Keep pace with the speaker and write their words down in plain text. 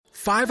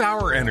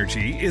5-Hour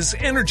Energy is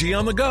energy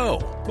on the go.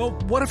 Well,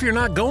 what if you're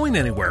not going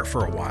anywhere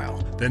for a while?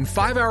 Then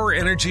 5-Hour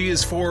Energy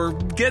is for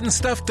getting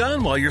stuff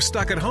done while you're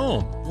stuck at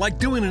home, like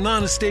doing an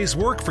honest day's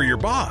work for your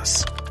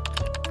boss.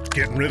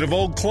 Getting rid of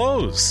old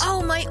clothes.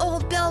 Oh, my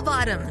old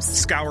bell-bottoms.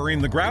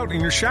 Scouring the grout in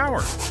your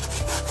shower.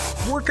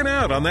 Working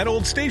out on that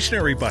old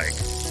stationary bike.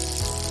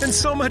 And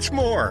so much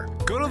more.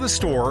 Go to the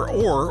store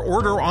or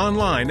order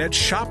online at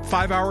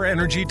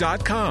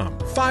shop5hourenergy.com.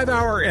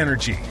 5-Hour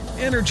Energy.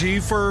 Energy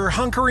for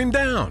hunkering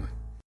down.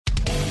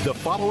 The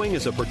following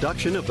is a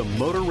production of the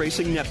Motor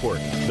Racing Network,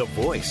 the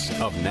voice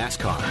of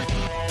NASCAR.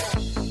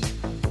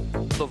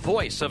 The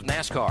voice of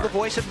NASCAR. The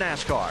voice of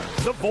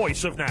NASCAR. The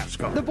voice of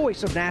NASCAR. The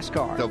voice of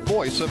NASCAR. The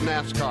voice of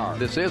NASCAR.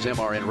 This is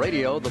MRN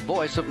Radio, the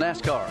voice of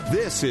NASCAR.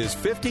 This is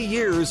 50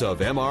 years of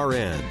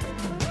MRN.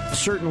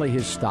 Certainly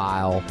his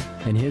style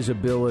and his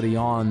ability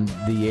on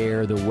the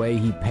air, the way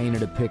he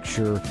painted a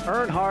picture.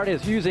 Earnhardt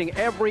is using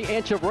every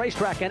inch of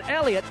racetrack, and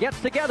Elliott gets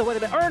together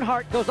with him.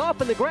 Earnhardt goes off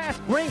in the grass,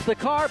 brings the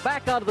car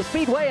back onto the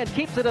speedway, and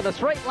keeps it in a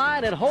straight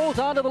line and holds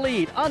on to the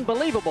lead.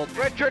 Unbelievable.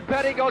 Richard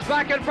Petty goes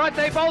back in front.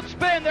 They both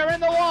spin. They're in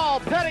the wall.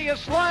 Petty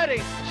is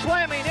slamming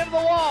into the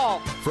wall.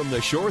 From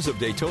the shores of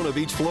Daytona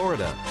Beach,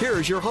 Florida, here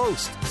is your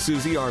host,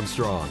 Susie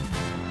Armstrong.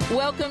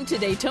 Welcome to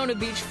Daytona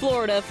Beach,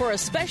 Florida for a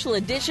special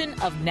edition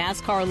of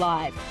NASCAR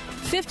Live.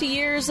 50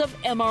 years of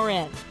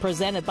MRN,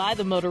 presented by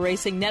the Motor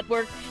Racing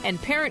Network and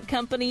parent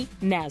company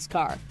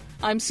NASCAR.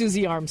 I'm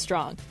Susie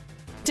Armstrong.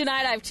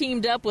 Tonight I've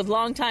teamed up with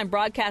longtime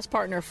broadcast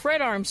partner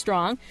Fred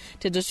Armstrong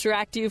to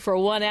distract you for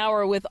 1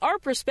 hour with our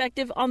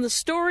perspective on the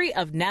story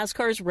of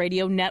NASCAR's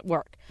radio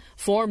network,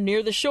 formed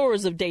near the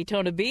shores of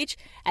Daytona Beach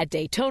at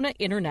Daytona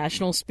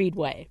International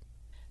Speedway.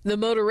 The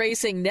Motor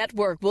Racing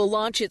Network will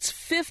launch its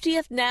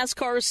 50th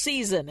NASCAR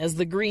season as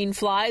the green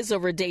flies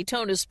over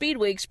Daytona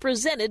Speedweeks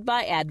presented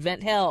by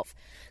Advent Health,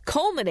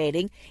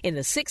 culminating in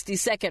the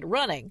 62nd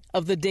running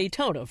of the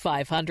Daytona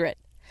 500.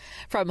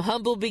 From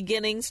humble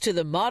beginnings to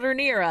the modern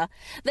era,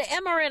 the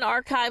MRN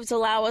archives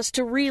allow us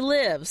to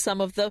relive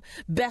some of the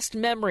best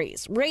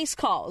memories, race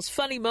calls,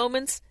 funny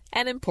moments,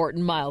 and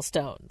important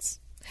milestones.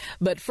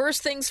 But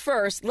first things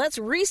first, let's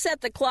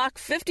reset the clock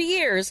 50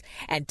 years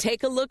and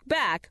take a look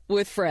back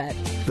with Fred.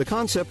 The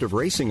concept of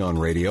racing on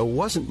radio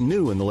wasn't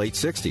new in the late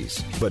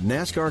 60s, but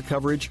NASCAR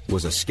coverage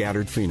was a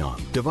scattered phenom,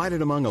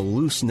 divided among a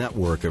loose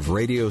network of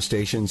radio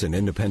stations and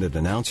independent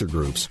announcer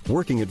groups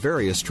working at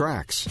various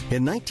tracks.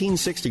 In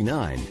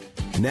 1969,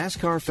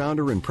 NASCAR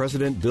founder and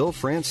president Bill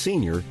France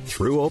Sr.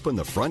 threw open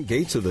the front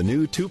gates of the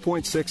new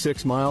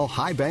 2.66-mile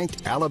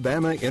high-banked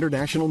Alabama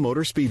International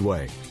Motor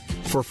Speedway.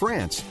 For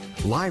France,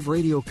 live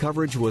radio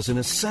coverage was an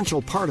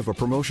essential part of a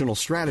promotional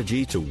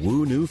strategy to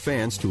woo new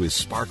fans to his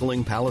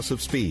sparkling palace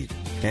of speed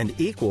and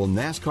equal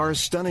NASCAR's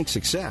stunning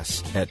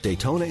success at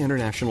Daytona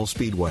International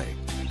Speedway.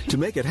 To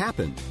make it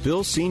happen,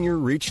 Bill Sr.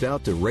 reached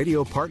out to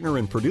radio partner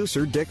and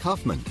producer Dick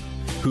Huffman,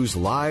 whose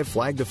live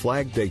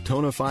flag-to-flag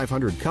Daytona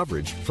 500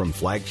 coverage from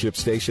flagship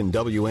station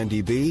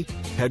WNDB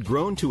had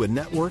grown to a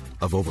network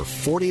of over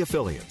 40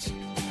 affiliates.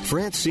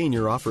 France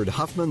Sr. offered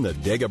Huffman the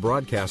Dega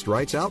broadcast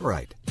rights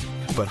outright,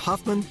 but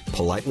Huffman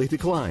politely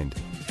declined,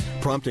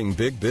 prompting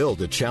Big Bill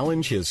to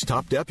challenge his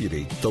top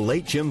deputy, the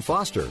late Jim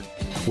Foster,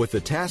 with the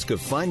task of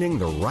finding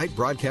the right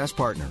broadcast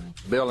partner.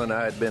 Bill and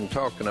I had been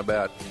talking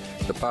about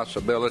the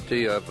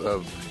possibility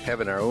of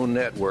having our own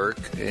network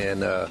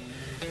and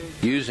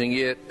using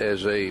it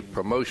as a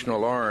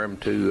promotional arm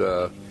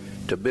to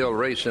build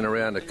racing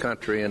around the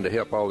country and to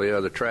help all the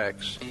other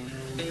tracks.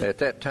 At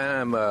that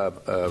time,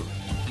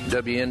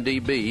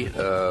 WNDB,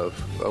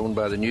 owned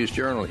by the News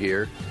Journal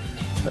here,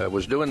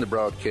 was doing the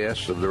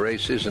broadcasts of the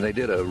races, and they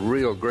did a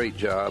real great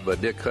job.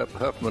 Dick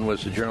Huffman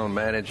was the general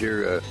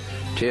manager.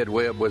 Ted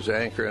Webb was the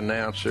anchor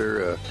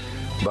announcer.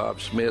 Bob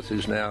Smith,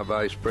 who's now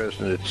vice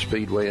president at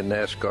Speedway and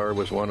NASCAR,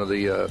 was one of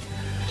the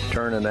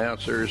turn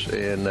announcers,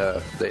 and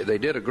they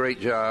did a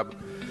great job.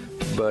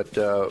 But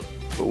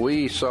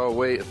we saw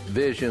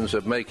visions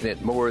of making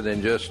it more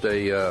than just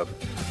a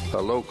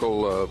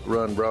local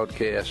run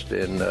broadcast,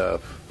 and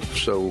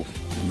so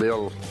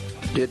Bill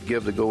did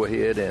give the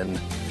go-ahead, and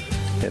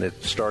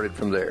it started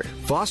from there.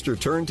 Foster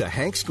turned to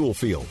Hank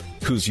Schoolfield,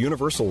 whose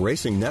Universal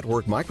Racing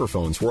Network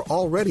microphones were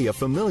already a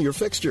familiar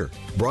fixture,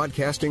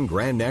 broadcasting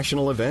Grand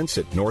National events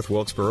at North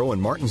Wilkesboro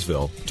and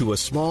Martinsville to a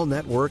small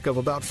network of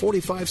about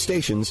 45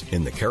 stations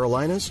in the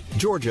Carolinas,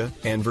 Georgia,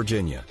 and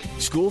Virginia.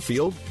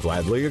 Schoolfield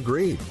gladly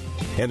agreed.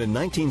 And in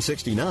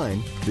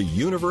 1969, the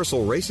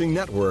Universal Racing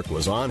Network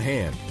was on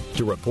hand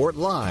to report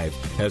live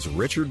as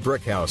Richard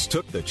Brickhouse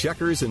took the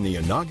checkers in the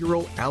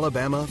inaugural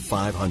Alabama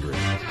 500.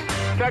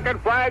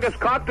 Second flag is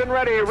cocked and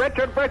ready.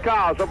 Richard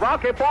Brickhouse of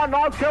Rocky Point,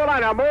 North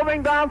Carolina,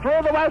 moving down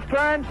through the west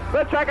turn.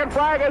 The second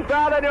flag is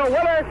down, and your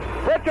winner,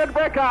 Richard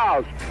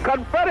Brickhouse.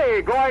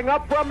 Confetti going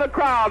up from the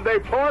crowd. They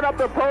poured up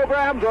the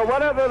programs or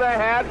whatever they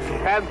had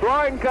and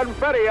throwing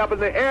confetti up in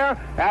the air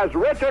as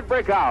Richard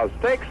Brickhouse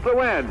takes the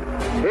win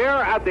here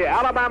at the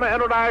Alabama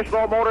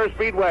International Motor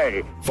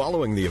Speedway.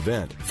 Following the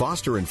event,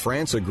 Foster and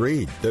France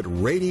agreed that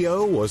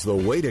radio was the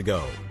way to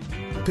go.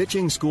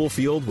 pitching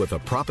Schoolfield with a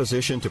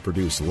proposition to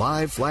produce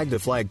live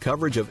flag-to-flag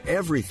coverage of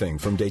everything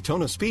from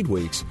Daytona Speed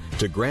Weeks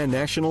to Grand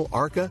National,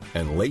 ARCA,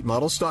 and late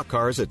model stock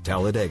cars at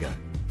Talladega.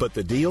 But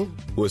the deal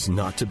was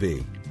not to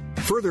be.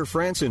 Further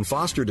France and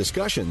Foster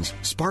discussions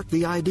sparked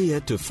the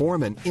idea to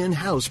form an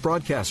in-house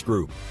broadcast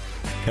group.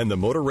 And the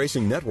Motor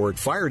Racing Network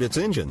fired its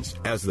engines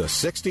as the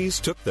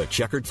 60s took the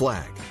checkered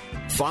flag.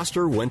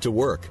 Foster went to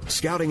work,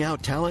 scouting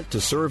out talent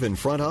to serve in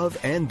front of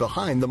and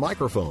behind the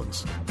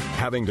microphones,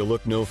 having to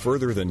look no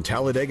further than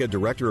Talladega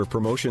Director of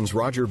Promotions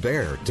Roger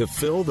Baer to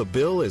fill the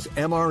bill as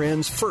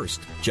MRN's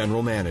first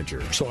general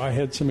manager. So I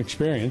had some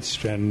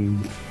experience,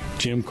 and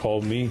Jim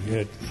called me.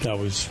 I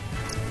was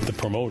the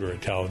promoter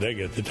at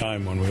Talladega at the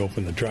time when we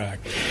opened the track,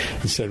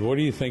 and said, what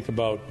do you think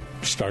about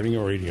starting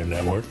a radio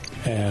network,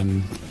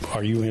 and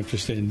are you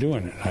interested in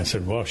doing it? I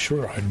said, well,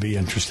 sure, I'd be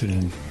interested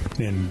in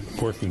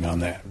working on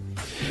that.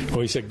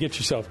 Well, he said, get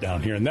yourself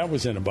down here. And that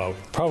was in about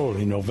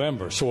probably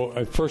November. So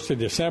 1st of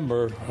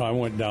December, I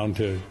went down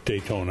to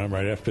Daytona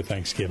right after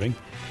Thanksgiving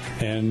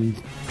and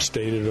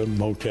stayed at a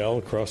motel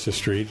across the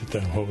street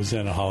at what was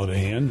then a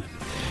Holiday Inn.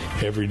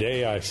 Every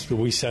day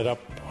we set up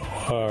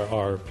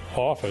our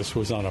office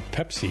was on a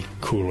Pepsi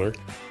cooler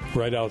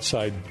right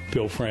outside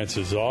Bill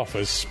France's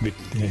office,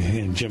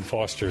 and Jim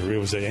Foster, it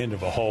was the end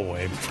of a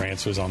hallway.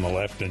 France was on the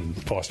left and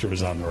Foster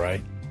was on the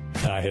right.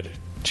 I had a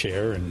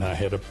chair and I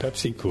had a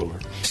Pepsi cooler.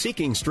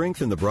 Seeking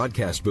strength in the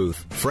broadcast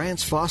booth,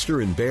 France,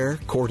 Foster, and Baer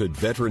courted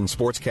veteran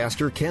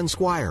sportscaster Ken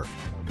Squire,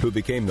 who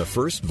became the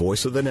first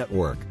voice of the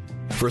network.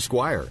 For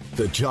Squire,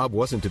 the job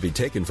wasn't to be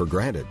taken for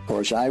granted. Of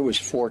course, I was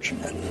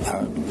fortunate.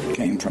 I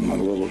came from a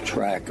little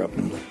track up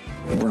in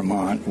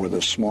Vermont with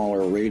a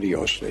smaller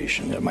radio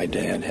station that my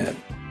dad had.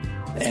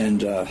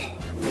 And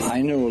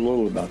I knew a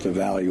little about the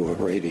value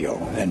of radio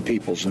and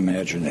people's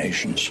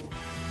imaginations.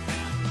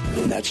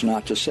 And that's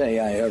not to say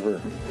I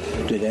ever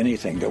did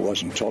anything that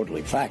wasn't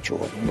totally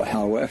factual. But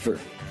however,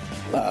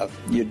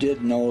 you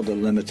did know the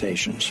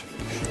limitations.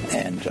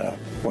 And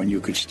when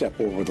you could step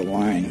over the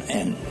line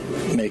and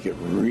make it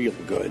real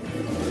good,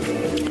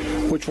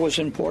 which was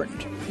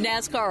important.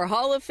 NASCAR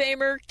Hall of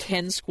Famer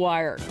Ken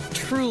Squire,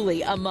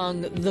 truly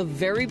among the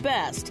very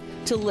best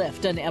to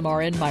lift an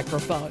MRN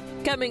microphone.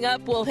 Coming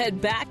up, we'll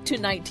head back to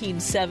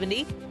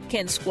 1970.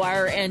 Ken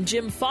Squire and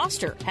Jim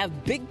Foster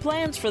have big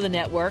plans for the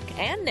network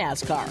and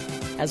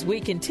NASCAR as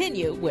we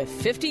continue with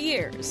 50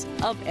 years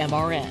of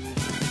MRN.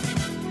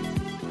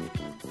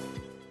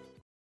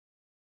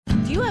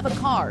 Do you have a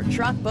car,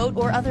 truck, boat,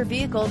 or other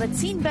vehicle that's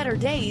seen better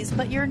days,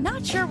 but you're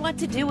not sure what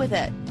to do with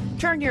it?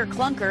 Turn your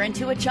clunker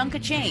into a chunk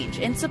of change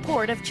in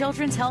support of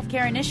children's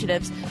healthcare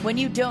initiatives when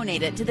you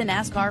donate it to the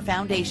NASCAR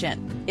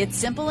Foundation. It's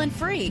simple and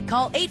free.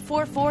 Call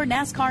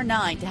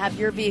 844-NASCAR-9 to have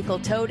your vehicle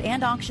towed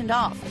and auctioned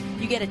off.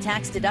 You get a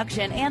tax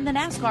deduction, and the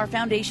NASCAR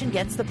Foundation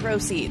gets the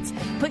proceeds.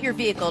 Put your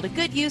vehicle to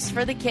good use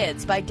for the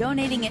kids by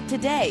donating it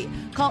today.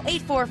 Call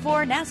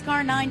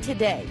 844-NASCAR-9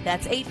 today.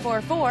 That's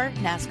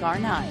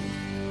 844-NASCAR-9.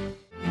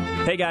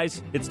 Hey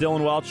guys, it's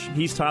Dylan Welch.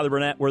 He's Tyler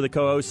Burnett. We're the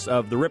co-hosts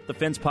of the Rip the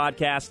Fence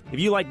podcast. If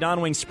you like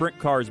non-wing sprint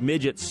cars,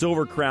 midgets,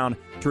 Silver Crown,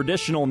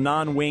 traditional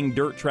non-wing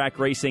dirt track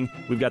racing,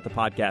 we've got the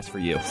podcast for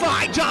you.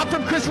 Fine job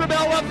from Chris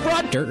Rebell up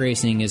front. Dirt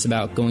racing is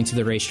about going to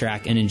the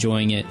racetrack and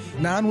enjoying it.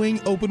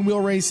 Non-wing open wheel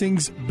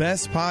racing's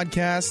best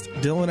podcast.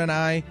 Dylan and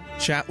I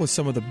chat with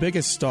some of the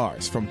biggest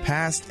stars from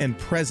past and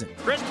present.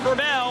 Christopher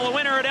Bell, a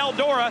winner at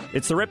Eldora.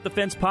 It's the Rip the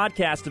Fence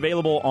podcast,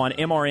 available on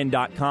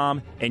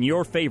MRN.com and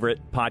your favorite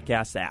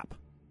podcast app.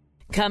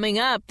 Coming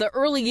up, the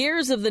early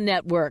years of the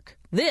network.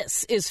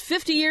 This is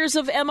 50 Years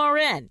of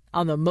MRN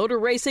on the Motor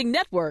Racing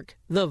Network,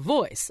 the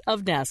voice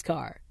of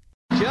NASCAR.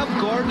 Jeff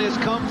Gordon has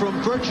come from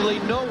virtually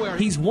nowhere.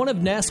 He's one of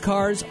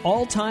NASCAR's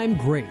all-time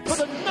greats. For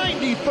the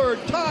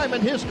 93rd time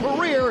in his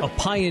career. A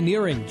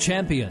pioneering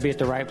champion. Be at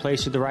the right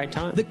place at the right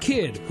time. The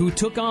kid who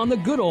took on the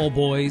good old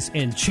boys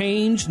and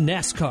changed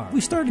NASCAR.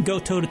 We started to go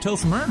toe-to-toe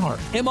from Earnhardt.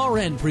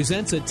 MRN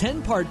presents a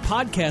 10-part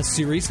podcast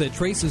series that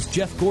traces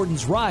Jeff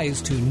Gordon's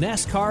rise to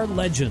NASCAR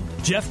legend.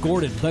 Jeff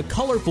Gordon, the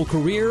colorful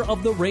career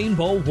of the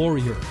Rainbow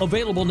Warrior.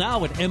 Available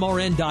now at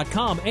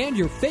MRN.com and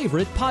your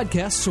favorite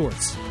podcast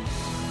source.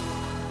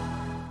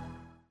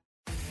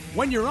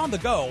 When you're on the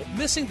go,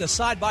 missing the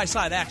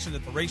side-by-side action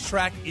at the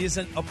racetrack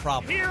isn't a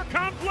problem. Here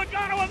comes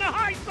Logano on the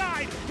high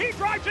side. He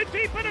drives it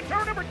deep into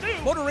turn number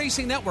 2. Motor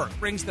Racing Network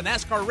brings the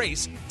NASCAR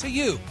race to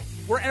you,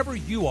 wherever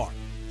you are,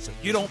 so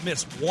you don't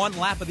miss one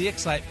lap of the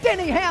excitement.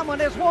 Denny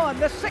Hamlin has won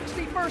the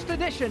 61st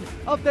edition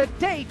of the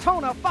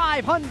Daytona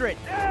 500.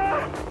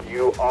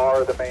 You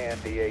are the man,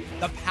 D8.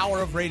 The power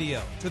of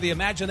radio to the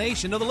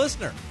imagination of the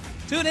listener.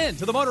 Tune in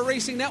to the Motor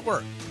Racing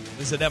Network.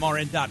 Visit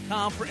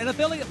MRN.com for an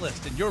affiliate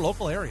list in your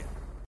local area.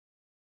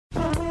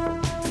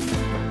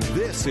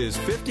 This is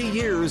 50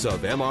 Years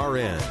of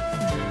MRN.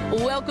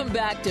 Welcome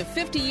back to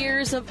 50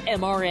 Years of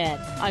MRN.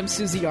 I'm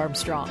Susie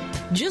Armstrong.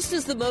 Just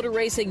as the Motor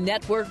Racing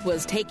Network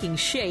was taking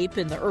shape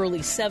in the early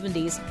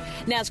 70s,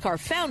 NASCAR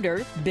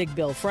founder, Big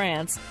Bill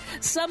France,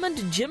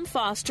 summoned Jim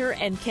Foster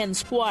and Ken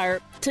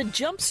Squire to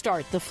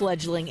jumpstart the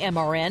fledgling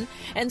MRN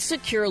and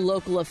secure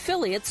local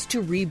affiliates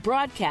to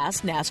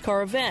rebroadcast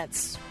NASCAR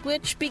events,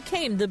 which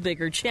became the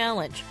bigger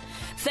challenge.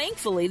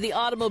 Thankfully, the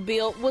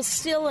automobile was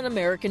still an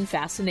American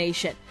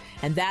fascination,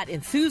 and that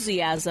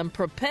enthusiasm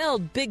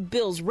propelled Big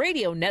Bill's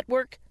radio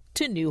network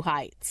to new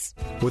heights.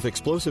 With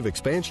explosive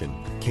expansion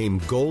came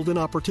golden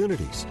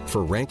opportunities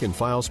for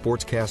rank-and-file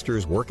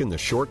sportscasters working the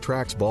short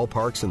tracks,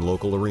 ballparks, and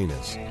local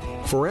arenas.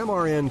 For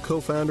MRN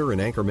co-founder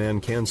and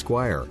anchorman Ken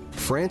Squire,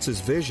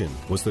 France's vision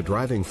was the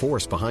driving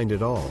force behind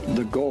it all.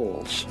 The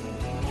goals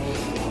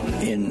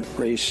in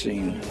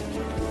racing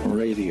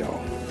radio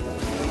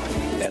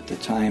at the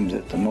time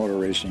that the Motor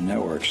Racing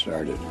Network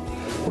started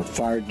were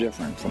far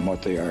different from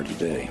what they are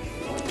today.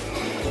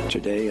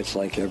 Today, it's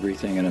like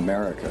everything in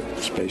America.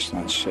 It's based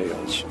on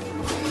sales,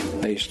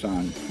 based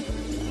on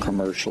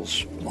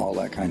commercials, all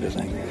that kind of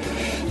thing.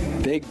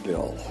 Big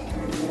Bill,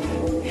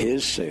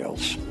 his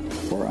sales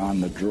were on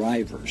the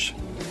drivers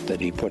that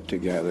he put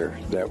together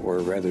that were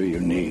rather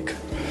unique.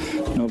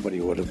 Nobody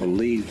would have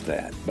believed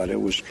that, but it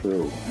was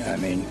true. I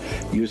mean,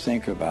 you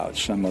think about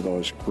some of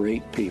those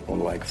great people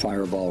like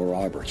Fireball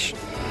Roberts,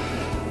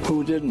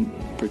 who didn't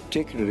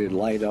particularly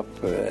light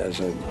up as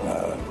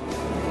a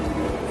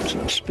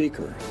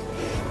speaker,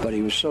 but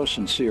he was so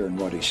sincere in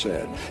what he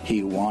said.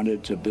 He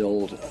wanted to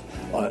build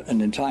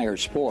an entire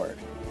sport,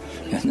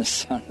 and the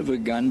son of a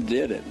gun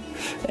did it,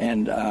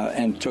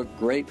 and took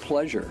great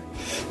pleasure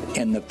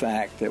in the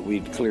fact that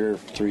we'd clear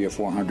 300 or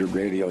 400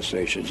 radio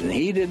stations. And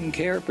he didn't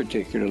care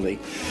particularly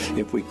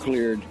if we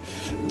cleared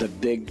the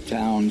big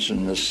towns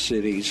and the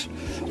cities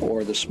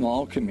or the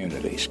small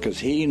communities, because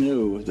he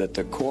knew that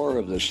the core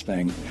of this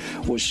thing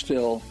was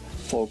still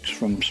folks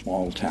from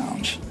small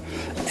towns.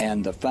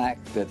 And the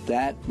fact that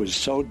that was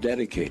so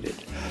dedicated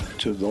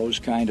to those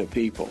kind of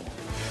people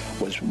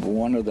was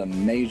one of the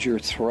major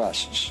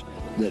thrusts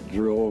that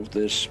drove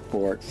this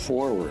sport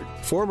forward.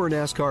 Former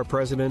NASCAR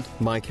president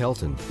Mike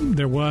Helton.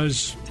 There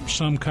was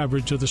some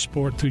coverage of the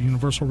sport through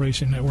Universal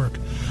Racing Network,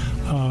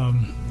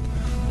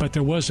 but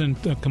there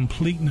wasn't a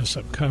completeness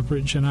of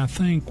coverage. And I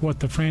think what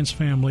the France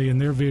family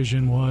and their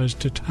vision was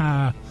to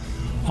tie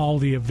all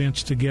the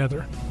events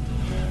together.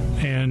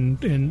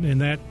 And in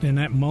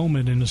that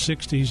moment in the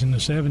 60s and the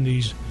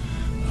 70s,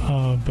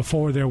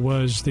 before there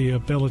was the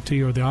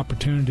ability or the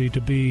opportunity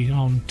to be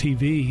on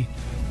TV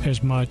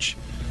as much,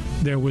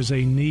 there was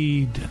a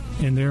need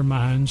in their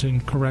minds,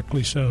 and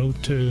correctly so,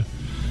 to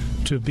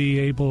be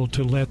able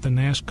to let the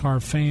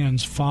NASCAR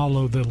fans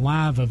follow the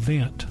live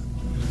event.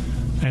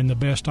 And the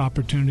best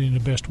opportunity and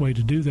the best way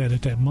to do that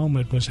at that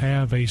moment was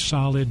have a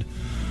solid,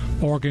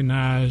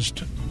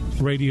 organized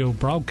radio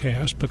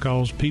broadcast,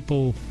 because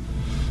people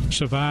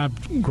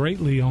survived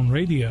greatly on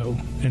radio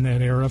in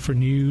that era for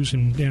news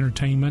and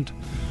entertainment,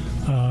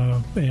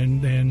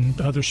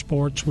 and other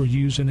sports were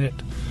using it.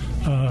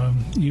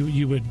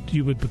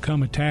 You would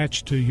become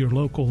attached to your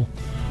local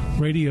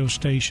radio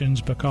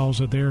stations because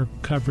of their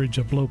coverage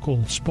of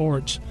local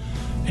sports,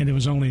 and it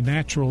was only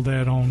natural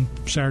that on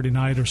Saturday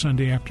night or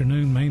Sunday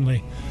afternoon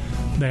mainly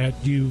that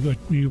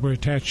you were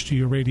attached to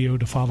your radio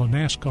to follow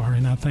NASCAR,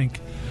 and I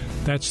think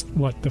that's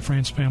what the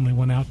France family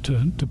went out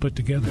to put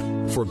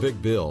together. For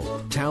Big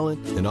Bill,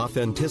 talent and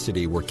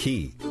authenticity were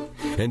key,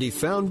 and he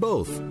found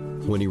both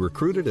when he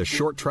recruited a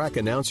short track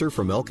announcer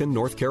from Elkin,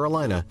 North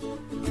Carolina,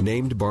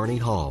 named Barney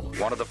Hall.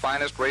 One of the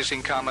finest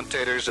racing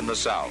commentators in the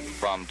South,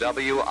 from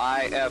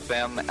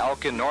WIFM,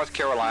 Elkin, North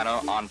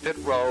Carolina, on pit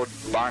road,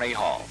 Barney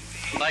Hall.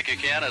 Thank you,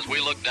 Ken. As we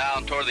look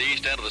down toward the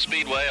east end of the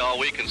speedway, all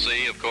we can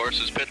see, of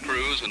course, is pit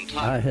crews and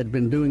time. I had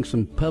been doing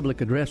some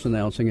public address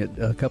announcing at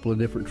a couple of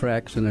different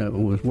tracks, and I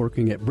was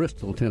working at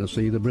Bristol,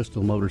 Tennessee, the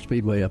Bristol Motor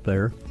Speedway up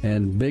there.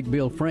 And Big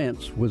Bill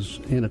France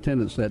was in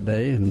attendance that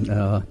day,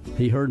 and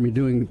he heard me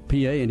doing PA,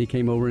 and he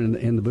came over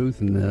in the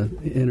booth and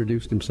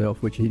introduced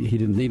himself, which he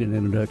didn't need an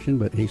introduction,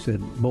 but he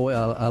said, "Boy,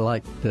 I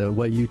like the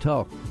way you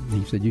talk."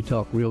 He said, "You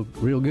talk real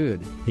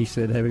good." He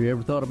said, "Have you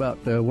ever thought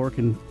about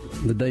working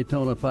the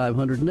Daytona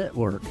 500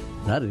 network?"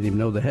 I didn't even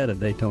know they had a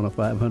Daytona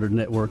 500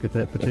 network at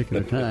that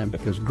particular time,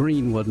 because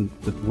green wasn't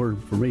the word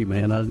for me,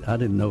 man. I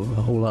didn't know a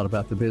whole lot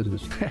about the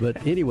business.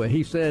 But anyway,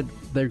 he said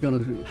they're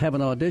going to have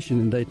an audition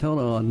in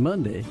Daytona on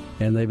Monday,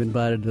 and they've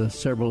invited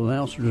several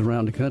announcers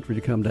around the country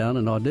to come down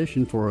and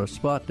audition for a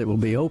spot that will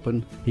be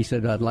open. He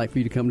said, "I'd like for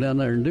you to come down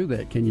there and do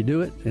that. Can you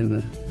do it?"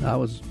 And I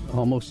was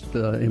almost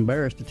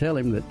embarrassed to tell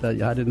him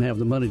that I didn't have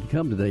the money to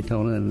come to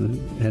Daytona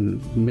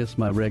and miss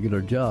my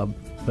regular job.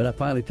 But I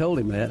finally told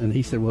him that, and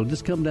he said, "Well,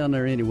 just come down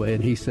there anyway."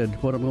 And he said,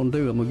 "What I'm going to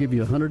do, I'm going to give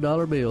you a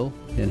 $100 bill."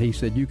 And he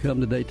said, "You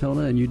come to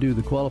Daytona and you do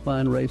the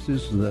qualifying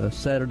races, the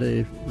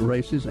Saturday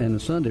races, and the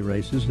Sunday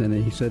races." And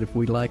he said, "If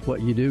we like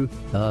what you do,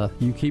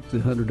 you keep the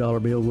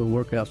 $100 bill. We'll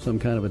work out some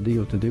kind of a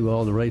deal to do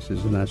all the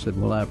races." And I said,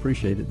 "Well, I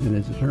appreciate it." And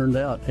as it turned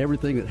out,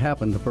 everything that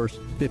happened the first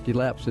 50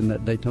 laps in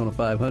that Daytona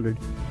 500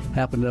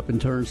 happened up in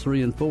turns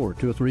 3 and 4.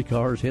 2 or 3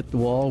 cars hit the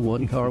wall.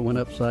 One car went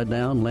upside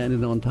down,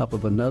 landed on top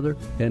of another,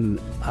 and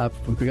I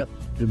forgot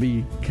to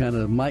be kind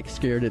of Mike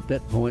scared at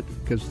that point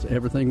because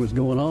everything was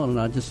going on, and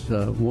I just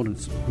wanted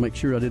to make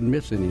sure I didn't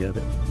miss any of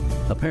it.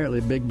 Apparently,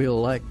 Big Bill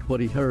liked what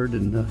he heard,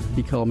 and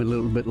he called me a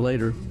little bit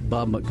later.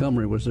 Bob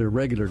Montgomery was their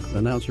regular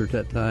announcer at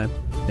that time,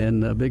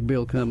 and Big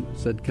Bill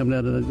said, "Come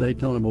down to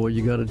Daytona, boy,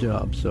 you got a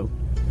job." So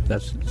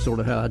that's sort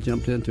of how I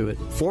jumped into it.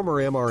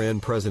 Former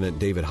MRN President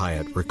David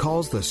Hyatt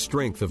recalls the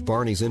strength of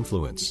Barney's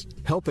influence,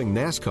 helping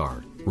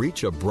NASCAR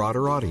reach a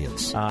broader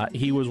audience.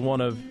 He was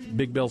one of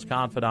Big Bill's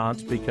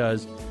confidants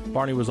because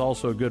Barney was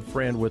also a good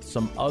friend with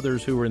some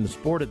others who were in the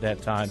sport at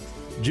that time.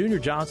 Junior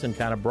Johnson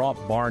kind of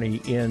brought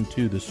Barney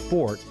into the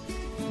sport.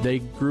 They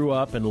grew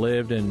up and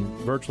lived in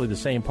virtually the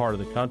same part of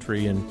the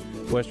country in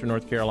western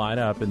North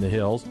Carolina up in the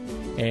hills,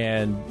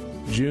 and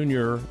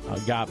Junior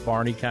got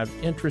Barney kind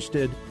of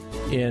interested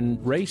in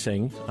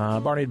racing.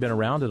 Barney had been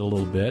around it a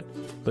little bit,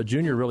 but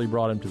Junior really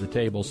brought him to the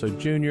table. So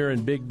Junior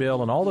and Big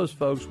Bill and all those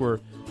folks were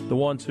the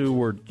ones who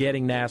were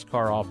getting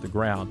NASCAR off the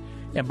ground.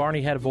 And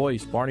Barney had a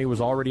voice. Barney was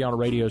already on a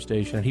radio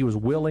station, and he was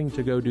willing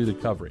to go do the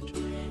coverage.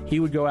 He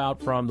would go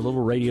out from the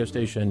little radio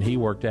station he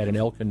worked at in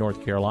Elkin,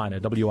 North Carolina,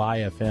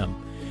 WIFM,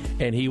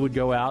 and he would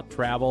go out,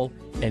 travel,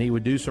 and he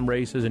would do some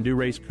races and do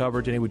race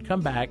coverage, and he would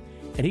come back,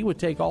 and he would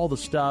take all the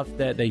stuff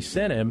that they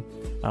sent him,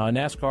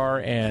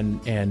 NASCAR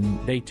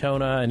and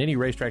Daytona and any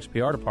racetrack's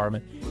PR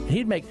department, and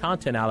he'd make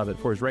content out of it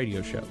for his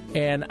radio show.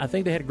 And I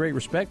think they had great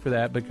respect for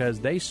that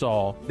because they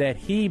saw that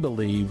he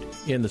believed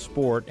in the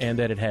sport and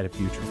that it had a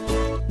future.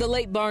 The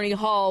late Barney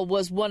Hall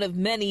was one of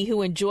many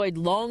who enjoyed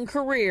long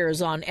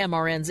careers on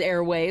MRN's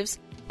airwaves,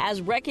 as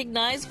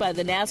recognized by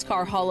the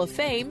NASCAR Hall of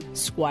Fame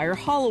Squire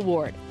Hall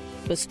Award,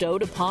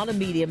 bestowed upon a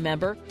media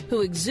member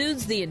who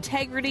exudes the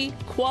integrity,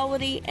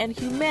 quality, and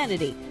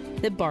humanity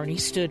that Barney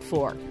stood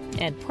for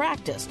and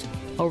practiced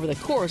over the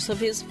course of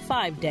his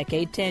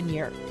 5-decade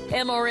tenure.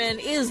 MRN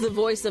is the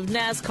voice of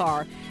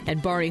NASCAR,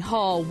 and Barney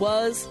Hall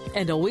was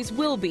and always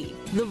will be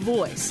the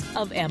voice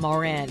of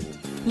MRN.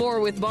 More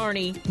with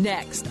Barney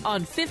next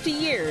on 50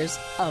 Years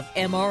of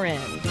MRN.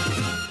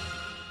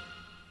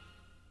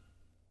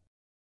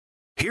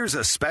 Here's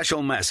a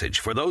special message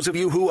for those of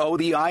you who owe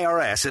the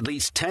IRS at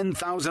least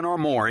 $10,000 or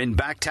more in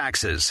back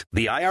taxes.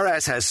 The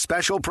IRS has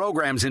special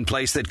programs in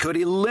place that could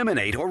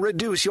eliminate or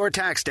reduce your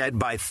tax debt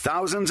by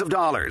thousands of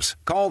dollars.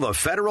 Call the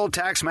Federal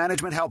Tax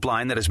Management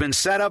Helpline that has been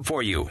set up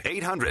for you,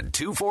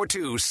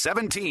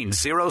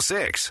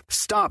 800-242-1706.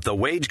 Stop the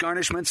wage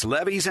garnishments,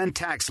 levies, and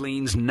tax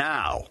liens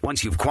now.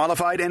 Once you've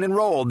qualified and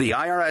enrolled, the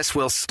IRS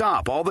will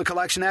stop all the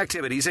collection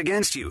activities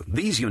against you.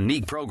 These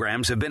unique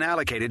programs have been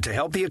allocated to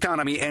help the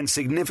economy and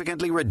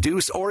significantly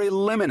reduce or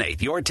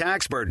eliminate your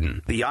tax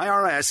burden. The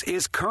IRS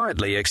is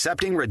currently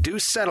accepting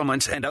reduced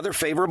settlements and other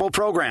favorable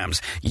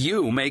programs.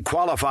 You may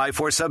qualify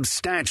for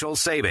substantial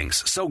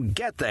savings, so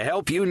get the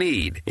help you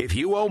need. If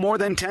you owe more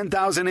than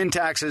 $10,000 in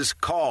taxes,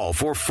 call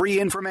for free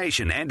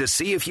information and to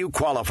see if you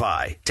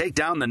qualify. Take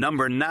down the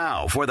number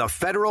now for the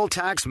Federal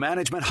Tax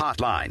Management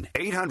Hotline,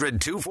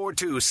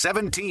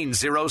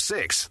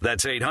 800-242-1706.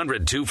 That's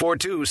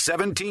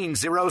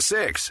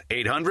 800-242-1706.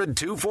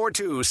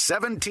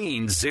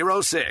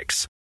 800-242-1706.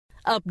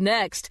 Up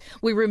next,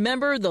 we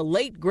remember the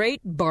late, great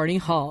Barney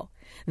Hall.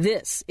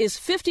 This is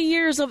 50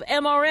 Years of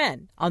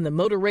MRN on the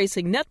Motor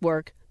Racing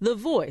Network, the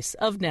voice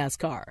of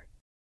NASCAR.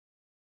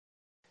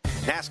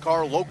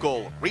 NASCAR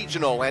local,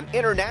 regional, and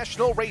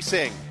international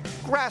racing.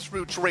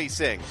 Grassroots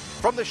racing.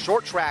 From the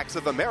short tracks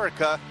of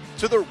America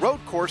to the road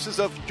courses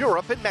of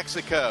Europe and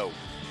Mexico.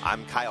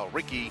 I'm Kyle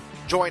Rickey.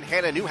 Join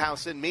Hannah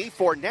Newhouse and me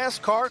for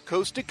NASCAR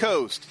Coast to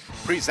Coast,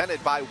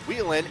 presented by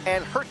Wheelin'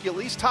 and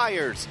Hercules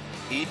Tires.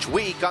 Each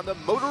week on the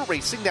Motor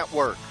Racing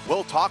Network,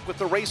 we'll talk with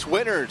the race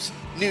winners,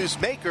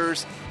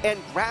 newsmakers, and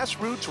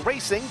grassroots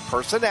racing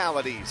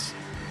personalities.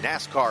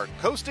 NASCAR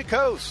Coast to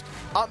Coast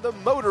on the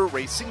Motor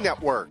Racing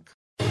Network.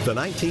 The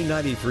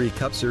 1993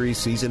 Cup Series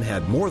season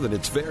had more than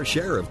its fair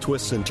share of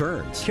twists and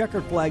turns.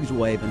 Checkered flags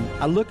waving.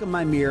 I look in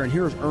my mirror, and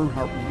here's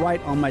Earnhardt right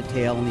on my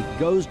tail, and he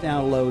goes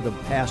down low to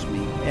pass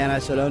me. And I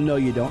said, oh, no,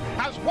 you don't.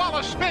 As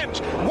Wallace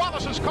spins,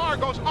 Wallace's car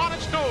goes on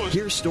its nose.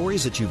 Here's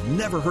stories that you've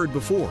never heard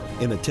before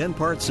in a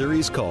 10-part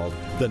series called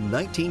The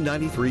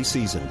 1993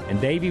 Season. And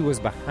Davey was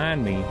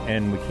behind me,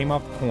 and we came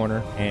off the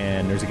corner,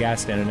 and there's a guy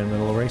standing in the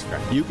middle of the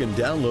racetrack. You can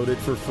download it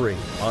for free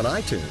on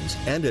iTunes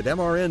and at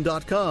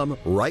MRN.com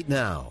right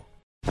now.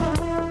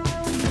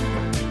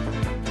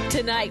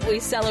 Tonight, we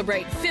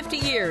celebrate 50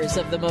 years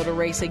of the Motor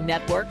Racing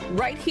Network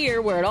right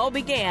here where it all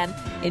began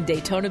in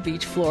Daytona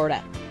Beach,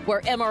 Florida,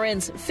 where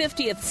MRN's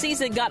 50th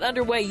season got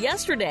underway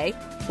yesterday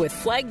with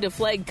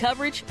flag-to-flag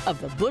coverage of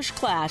the Busch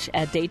Clash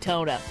at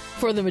Daytona.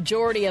 For the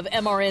majority of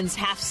MRN's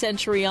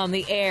half-century on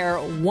the air,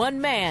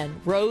 one man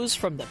rose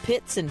from the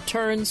pits and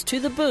turns to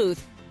the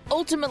booth,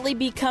 ultimately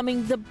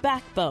becoming the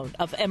backbone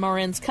of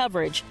MRN's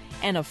coverage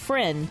and a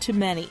friend to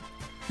many.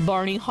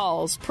 Barney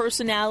Hall's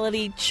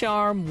personality,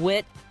 charm,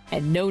 wit,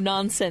 and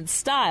no-nonsense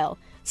style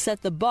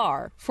set the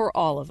bar for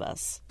all of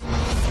us.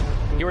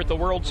 here at the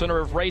World Center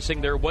of Racing.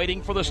 They're waiting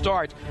for the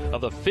start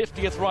of the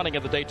 50th running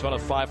of the Daytona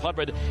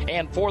 500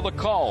 and for the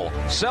call.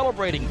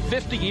 Celebrating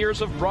 50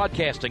 years of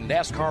broadcasting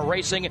NASCAR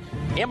racing,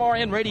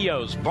 MRN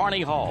Radio's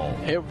Barney Hall.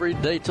 Every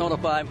Daytona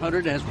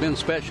 500 has been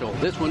special.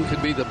 This one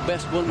could be the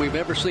best one we've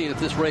ever seen at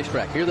this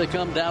racetrack. Here they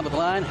come down to the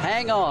line.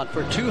 Hang on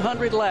for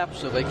 200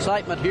 laps of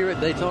excitement here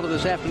at Daytona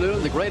this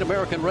afternoon. The Great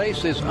American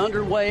Race is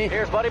underway.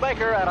 Here's Buddy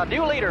Baker and a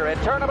new leader in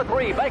turn number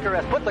 3. Baker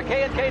has put the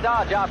K&K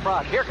Dodge out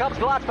front. Here comes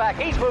Glotzback.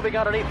 He's moving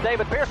underneath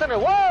David Pearson.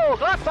 And whoa,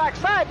 Glotzback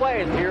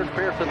sideways. Here's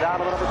Pearson down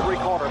to the number 3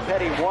 corner.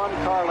 Petty 1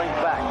 car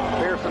length back.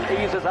 Pearson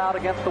eases out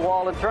against the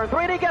wall in turn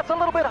 3, and he gets a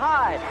little bit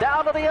high.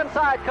 Down to the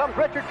inside comes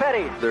Richard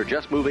Petty. They're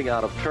just moving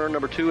out of turn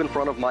number 2 in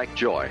front of Mike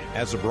Joy.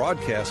 As a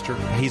broadcaster,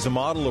 he's a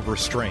model of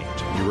restraint.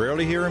 You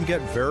rarely hear him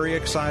get very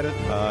excited,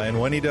 and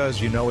when he does,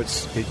 you know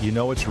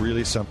it's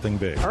really something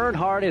big.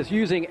 Earnhardt is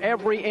using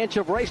every inch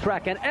of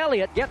racetrack, and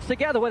Elliott gets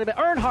together with him.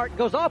 Earnhardt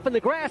goes off in the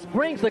grass,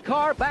 brings the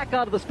car back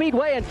onto the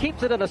speedway, and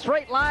keeps it in a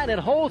straight line and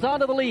holds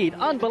onto the lead.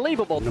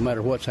 Unbelievable. No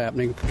matter what's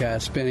happening,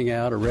 guys spinning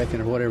out or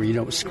wrecking or whatever, you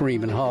don't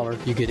scream and holler.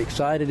 You get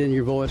excited in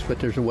your voice, but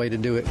there's a way to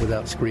do it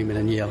without screaming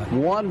and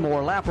yelling. One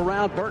more lap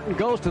around. Burton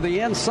goes to the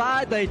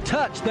inside. They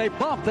touch, they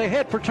bump, they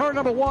head for turn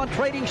number 1,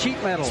 trading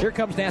sheet metal. Here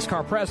comes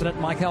NASCAR President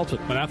Mike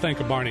Helton. When I think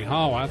of Barney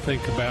Hall, I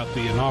think about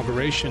the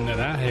inauguration that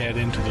I had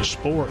into the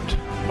sport.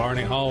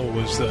 Barney Hall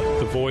was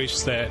the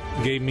voice that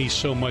gave me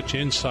so much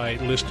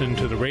insight listening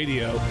to the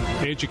radio,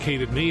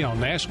 educated me on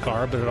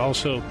NASCAR, but it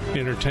also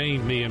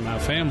entertained me and my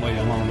family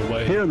along the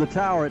way. Here in the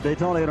tower at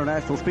Daytona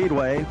International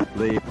Speedway,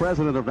 the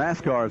president of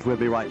NASCAR is with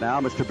me right now,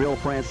 Mr. Bill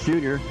France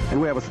Jr.,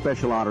 and we have a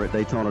special honor at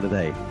Daytona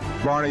today.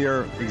 Barney,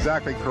 you're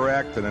exactly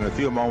correct, and in a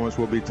few moments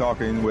we'll be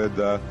talking with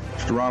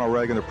Mr. Ronald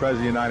Reagan, the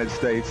President of the United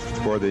States,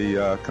 for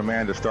the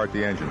command to start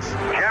the engines.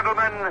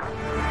 Gentlemen,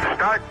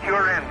 start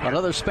your engines.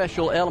 Another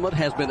special element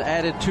has been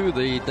added to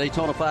the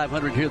Daytona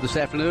 500 here this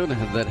afternoon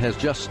that has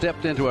just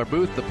stepped into our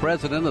booth, the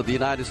President of the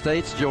United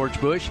States, George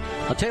Bush.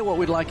 I'll tell you what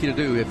we'd like you to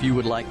do if you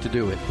would like to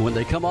do it. When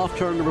they come off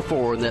turn number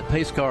 4 and that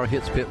pace car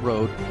hits pit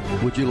road,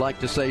 would you like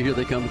to say, here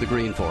they come to the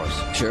green for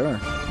us? Sure.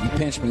 You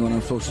pinch me when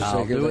I'm supposed to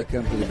say, here they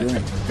come to the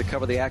green. To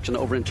cover the action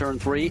over in turn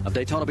 3 of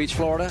Daytona Beach,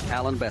 Florida,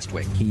 Alan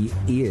Bestwick. He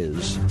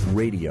is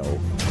radio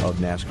of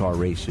NASCAR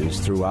races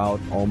throughout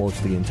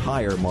almost the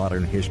entire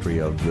modern history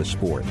of the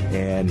sport.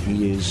 And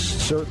he is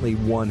certainly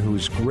one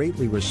who's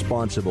greatly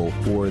responsible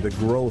for the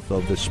growth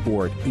of the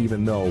sport,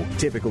 even though,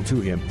 typical to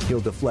him,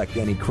 he'll deflect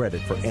any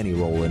credit for any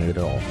role in it at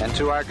all. And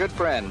to our good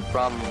friend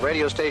from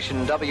radio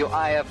station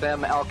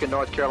WIFM, Elkin,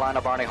 North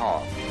Carolina, Barney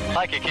Hall.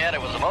 Thank you, Ken.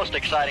 It was the most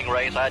exciting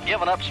race. I had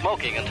given up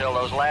smoking until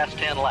those last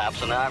 10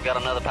 laps, and now I've got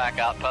another pack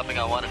out puffing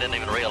on one. I didn't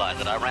even realize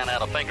it. I ran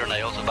out of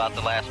fingernails about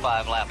the last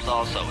 5 laps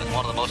also. It's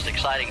one of the most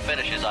exciting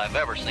finishes I've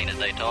ever seen at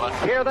Daytona.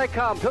 Here they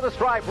come to the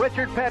stripe.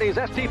 Richard Petty's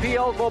STP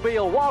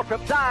Oldsmobile.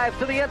 Waltrip dives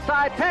to the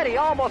inside. Petty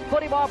almost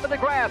put him off in the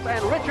grass,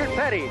 and Richard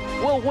Petty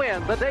will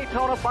win the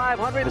Daytona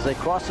 500 as they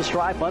cross the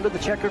stripe under the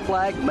checkered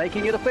flag,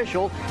 making it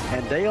official,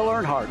 and Dale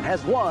Earnhardt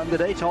has won the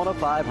Daytona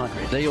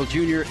 500. Dale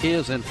Jr.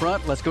 is in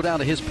front. Let's go down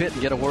to his pit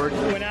and get a word.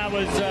 When I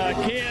was a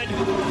kid,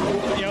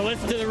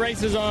 listen to the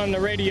races on the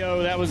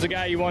radio. That was the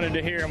guy you wanted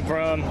to hear him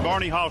from.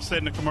 Barney Hall said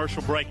in the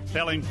commercial break,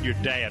 tell him your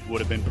dad would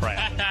have been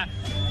proud.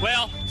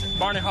 Well,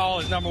 Barney Hall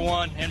is number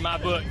 1 in my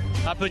book.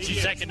 I put you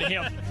second to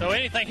him. So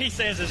anything he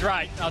says is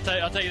right. I'll tell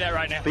you that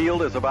right now.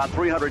 Field is about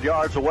 300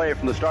 yards away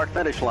from the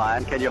start-finish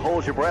line. Can you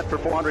hold your breath for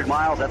 400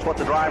 miles? That's what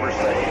the drivers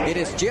say. It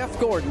is Jeff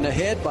Gordon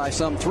ahead by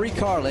some 3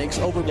 car lengths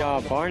over.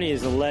 Barney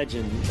is a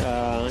legend.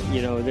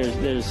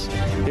 There's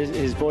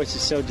his voice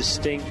is so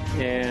distinct,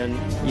 and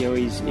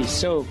he's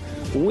so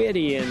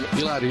witty. And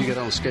Eli, do you get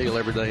on a scale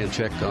every day and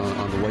check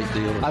on the weight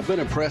deal? I've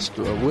been impressed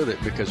with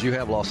it because you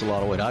have lost a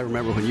lot of weight. I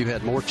remember when you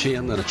had more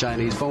chin than a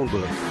Chinese phone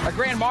book. Our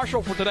Grand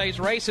Marshal for today's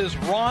race is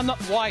Ron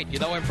White. You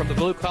know him from the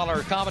Blue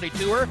Collar Comedy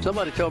Tour.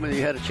 Somebody told me that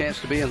you had a chance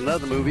to be in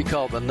another movie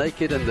called The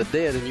Naked and the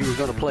Dead, and you were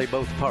going to play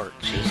both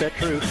parts. Is that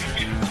true?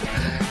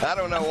 I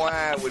don't know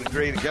why I would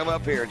agree to come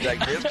up here and take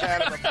this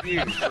kind of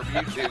abuse from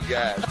you two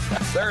guys.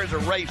 There is a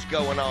race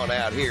going on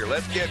out here.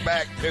 Let's get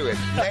back to it.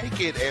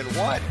 Naked and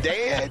what?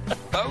 Dead?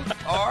 Both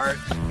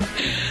parts?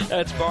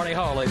 That's Barney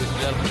Hall, ladies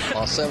and gentlemen.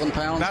 Lost 7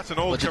 pounds? That's an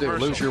old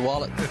commercial. Lose your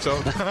wallet?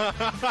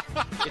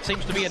 It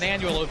seems to be an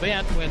annual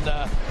event when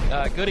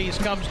Goodies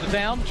comes to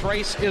town.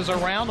 Trace is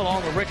around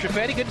along with Richard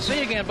Petty. Good to see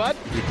you again, bud.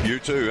 You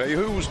too. Hey,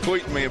 who was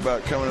tweeting me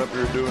about coming up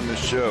here doing this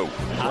show?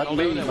 Not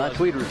me. My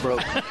tweeter's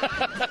broke.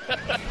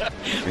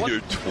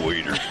 Your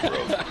tweeter's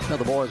broke. Now,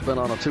 the boy's been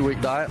on a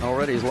 2-week diet, and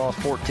already he's lost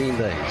 14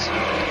 days.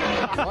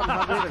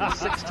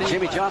 116.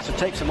 Jimmy Johnson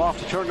takes him off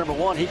to turn number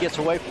 1. He gets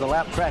away from the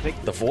lap traffic.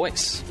 The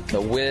voice,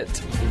 the wit,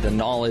 grit, the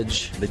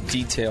knowledge, the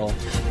detail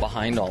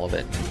behind all of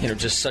it.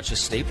 Just such a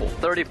staple.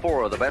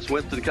 34 of the best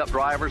Winston Cup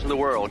drivers in the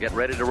world get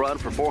ready to run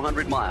for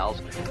 400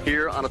 miles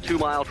here on a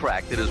 2-mile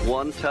track that is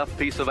one tough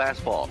piece of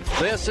asphalt.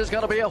 This is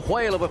going to be a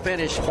whale of a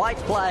finish. White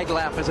flag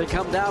lap as they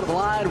come down the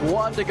line.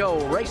 1 to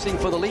go. Racing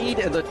for the lead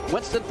in the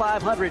Winston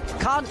 500.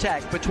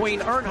 Contact between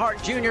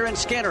Earnhardt Jr. and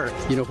Skinner.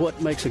 What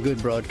makes a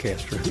good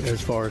broadcaster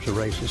as far as the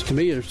races? To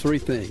me, there's 3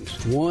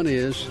 things. One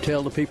is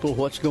tell the people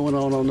what's going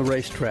on the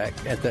racetrack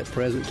at that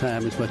present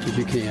time as much as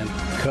you can.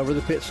 Cover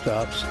the pit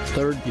stops.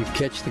 Third, you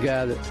catch the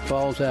guy that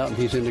falls out and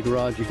he's in the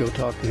garage. You go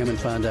talk to him and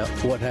find out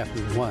what happened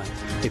and why.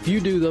 If you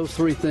do those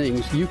 3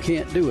 things, you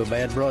can't do a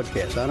bad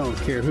broadcast. I don't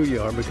care who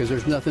you are because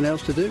there's nothing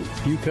else to do.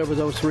 You cover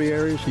those 3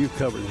 areas, you've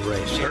covered the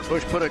race. Kurt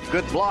Busch put a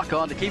good block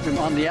on to keep him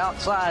on the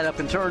outside up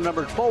in turn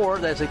number 4.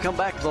 As they come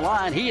back to the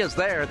line, he is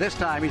there this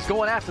time. He's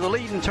going after the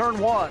lead in turn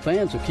 1.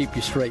 Fans will keep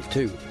you straight,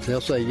 too.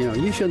 They'll say,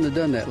 you shouldn't have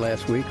done that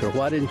last week, or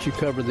why didn't you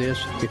cover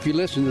this? If you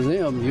listen to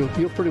them,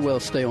 you'll pretty well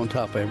stay on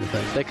top of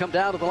everything. They come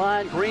down to the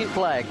line. Green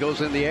flag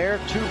goes in the air.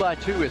 2 by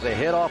 2 as they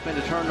head off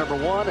into turn number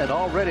 1, and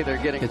already they're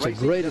getting. It's the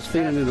greatest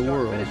feeling in the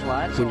world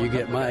when you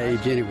get my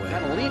age anyway,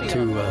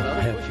 to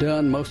have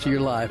done most of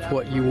your life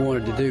what you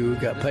wanted to do,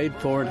 got paid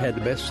for it, had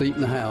the best seat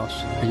in the house,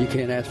 and you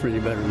can't ask for any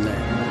better than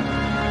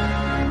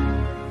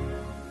that.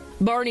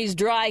 Barney's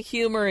dry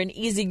humor and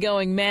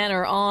easygoing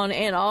manner on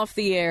and off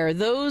the air,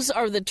 those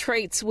are the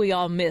traits we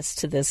all miss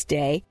to this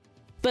day.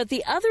 But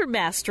the other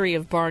mastery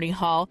of Barney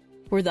Hall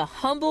were the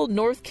humble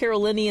North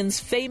Carolinian's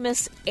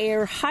famous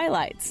air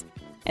highlights.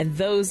 And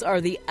those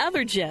are the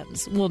other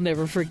gems we'll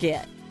never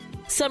forget.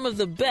 Some of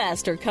the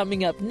best are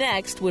coming up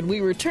next when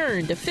we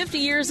return to 50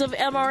 years of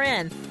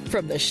MRN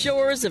from the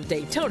shores of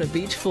Daytona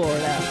Beach,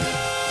 Florida.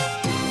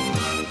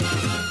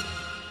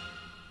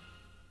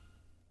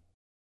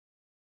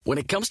 When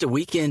it comes to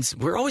weekends,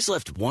 we're always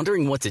left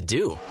wondering what to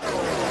do.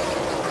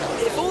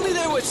 If only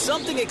there was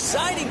something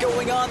exciting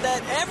going on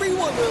that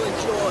everyone will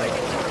enjoy.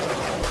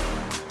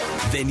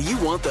 Then you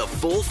want the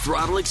full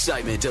throttle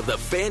excitement of the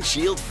Fan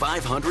Shield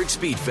 500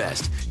 Speed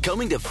Fest,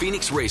 coming to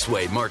Phoenix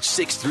Raceway March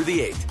 6th through the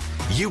 8th.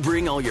 You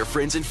bring all your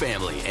friends and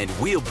family, and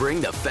we'll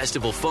bring the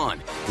festival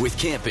fun with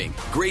camping,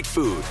 great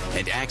food,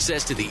 and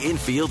access to the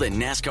infield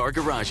and NASCAR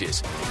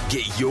garages.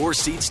 Get your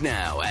seats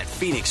now at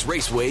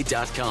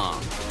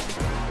PhoenixRaceway.com.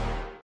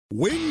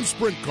 Wing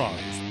Sprint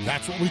Cars.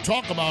 That's what we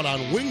talk about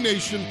on Wing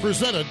Nation,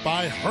 presented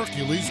by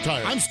Hercules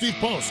Tire. I'm Steve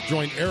Post.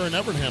 Join Aaron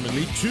Evernham and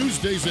me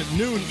Tuesdays at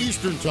noon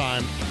Eastern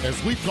Time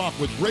as we talk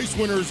with race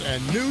winners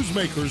and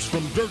newsmakers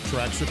from dirt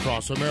tracks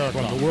across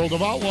America. From the world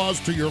of outlaws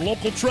to your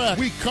local track,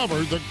 we cover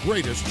the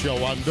greatest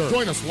show on dirt.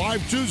 Join us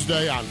live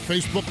Tuesday on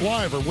Facebook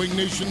Live or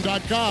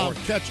wingnation.com, or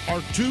catch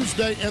our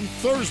Tuesday and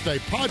Thursday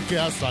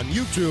podcasts on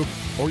YouTube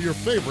or your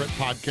favorite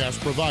podcast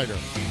provider.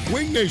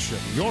 Wing Nation,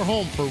 your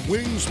home for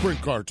Wing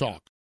Sprint Car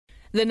Talk.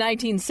 The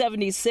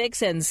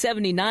 1976 and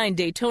 79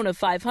 Daytona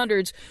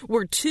 500s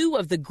were 2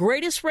 of the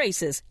greatest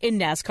races in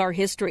NASCAR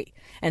history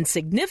and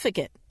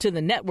significant to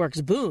the network's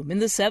boom in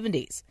the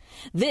 70s.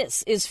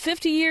 This is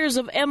 50 years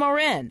of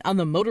MRN on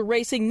the Motor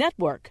Racing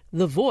Network,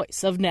 the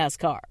voice of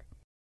NASCAR.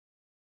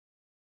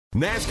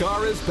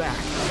 NASCAR is back.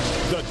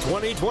 The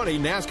 2020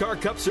 NASCAR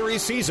Cup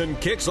Series season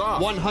kicks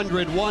off.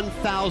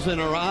 101,000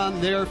 are on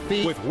their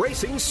feet. With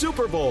Racing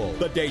Super Bowl,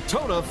 the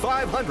Daytona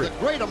 500. The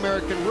Great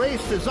American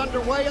Race is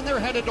underway, and they're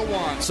headed to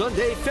one.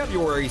 Sunday,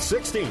 February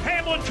 16th.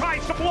 Hamlin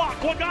tries to block.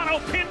 Logano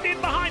pinned in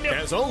behind him.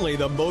 As only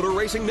the Motor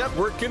Racing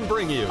Network can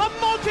bring you. A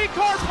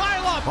multi-car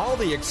pileup. All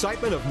the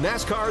excitement of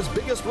NASCAR's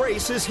biggest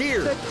race is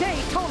here. The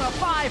Daytona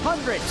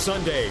 500.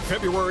 Sunday,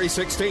 February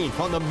 16th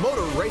on the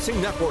Motor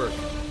Racing Network.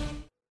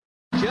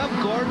 Jeff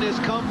Gordon has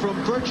come from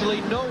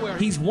virtually nowhere.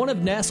 He's one of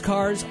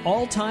NASCAR's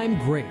all-time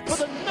greats.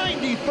 For the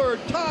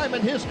 93rd time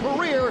in his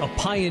career. A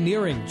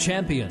pioneering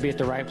champion. Be at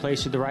the right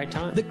place at the right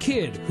time. The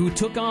kid who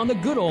took on the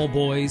good old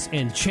boys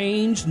and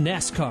changed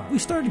NASCAR. We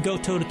started to go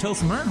toe-to-toe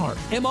from Earnhardt.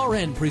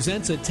 MRN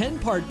presents a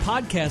 10-part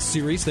podcast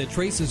series that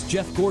traces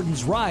Jeff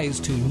Gordon's rise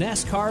to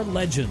NASCAR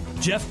legend.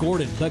 Jeff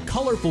Gordon, the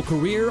colorful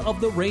career of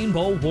the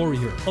Rainbow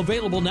Warrior.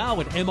 Available now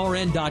at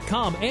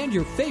MRN.com and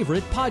your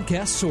favorite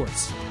podcast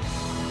source.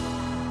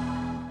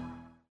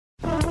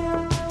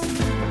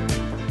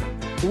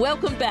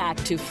 Welcome back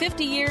to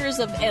 50 Years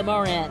of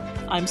MRN.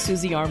 I'm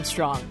Susie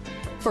Armstrong.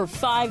 For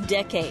 5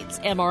 decades,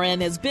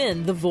 MRN has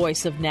been the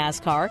voice of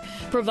NASCAR,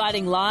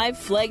 providing live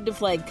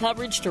flag-to-flag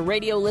coverage to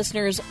radio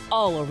listeners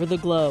all over the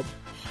globe.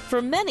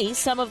 For many,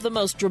 some of the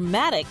most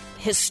dramatic,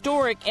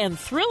 historic, and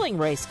thrilling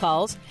race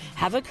calls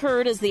have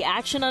occurred as the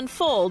action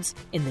unfolds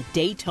in the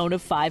Daytona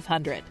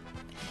 500.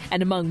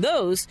 And among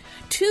those,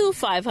 2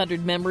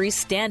 500 memories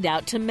stand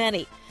out to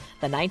many.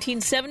 The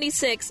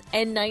 1976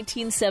 and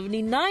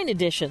 1979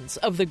 editions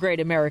of the Great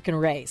American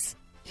Race.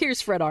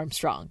 Here's Fred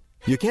Armstrong.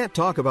 You can't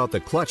talk about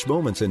the clutch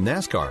moments in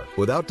NASCAR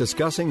without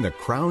discussing the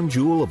crown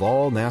jewel of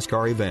all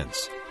NASCAR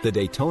events, the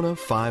Daytona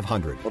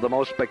 500. For the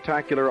most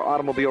spectacular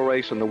automobile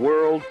race in the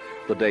world,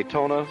 the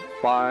Daytona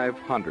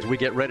 500. We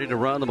get ready to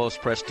run the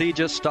most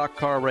prestigious stock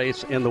car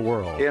race in the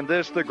world. In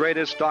this, the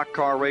greatest stock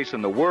car race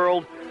in the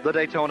world, the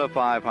Daytona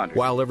 500.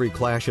 While every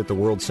clash at the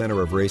World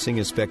Center of Racing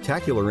is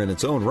spectacular in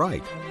its own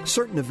right,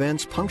 certain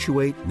events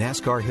punctuate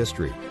NASCAR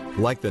history,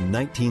 like the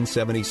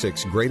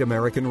 1976 Great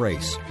American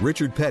Race.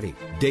 Richard Petty,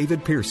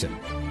 David Pearson,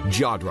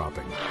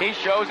 jaw-dropping. He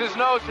shows his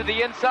nose to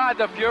the inside,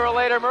 the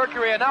Furulator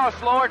Mercury, and now a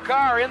slower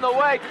car in the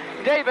way.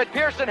 David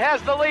Pearson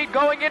has the lead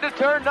going into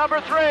turn number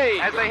 3.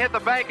 As they hit the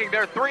banking,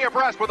 they're 3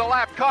 abreast with a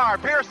lapped car.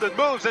 Pearson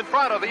moves in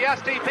front of the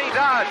STP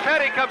Dodge.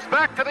 Petty comes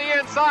back to the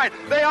inside.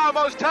 They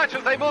almost touch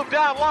as they move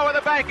down low in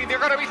the banking. They're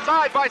going to be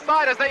side by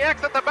side as they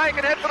exit the bank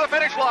and head for the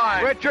finish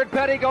line. Richard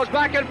Petty goes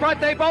back in front.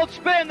 They both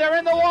spin. They're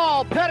in the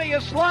wall. Petty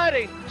is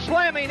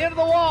slamming into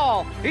the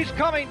wall. He's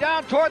coming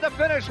down toward the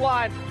finish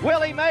line.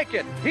 Will he make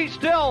it? He's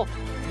still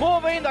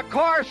moving. The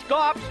car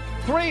stops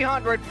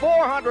 300,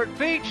 400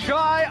 feet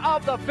shy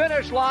of the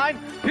finish line.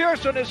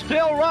 Pearson is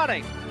still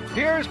running.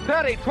 Here's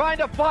Petty trying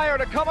to fire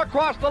to come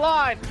across the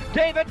line.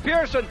 David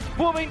Pearson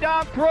moving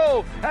down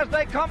through as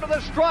they come to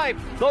the stripe.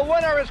 The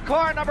winner is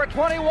car number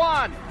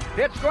 21.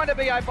 It's going to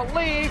be, I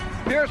believe,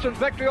 Pearson's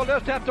victory. You'll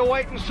just have to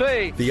wait and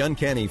see. The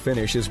uncanny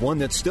finish is one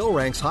that still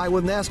ranks high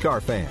with NASCAR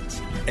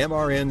fans.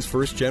 MRN's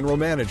first general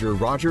manager,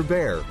 Roger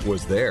Bear,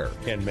 was there.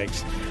 And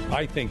makes,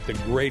 I think, the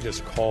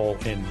greatest call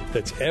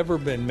that's ever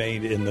been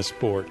made in the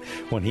sport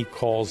when he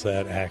calls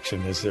that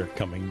action as they're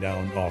coming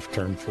down off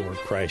turn 4,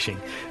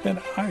 crashing. And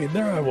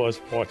there I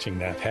was watching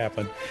that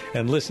happen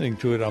and listening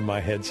to it on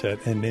my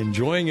headset and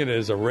enjoying it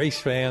as a race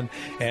fan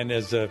and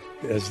as the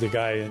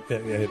guy at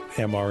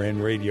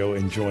MRN radio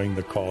enjoying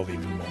the call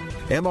even more.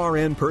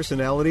 MRN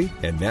personality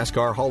and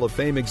NASCAR Hall of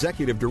Fame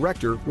executive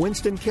director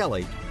Winston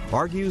Kelly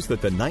argues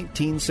that the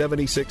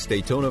 1976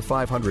 Daytona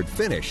 500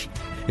 finish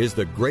is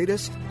the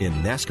greatest in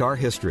NASCAR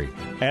history.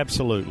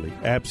 Absolutely,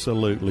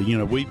 absolutely. You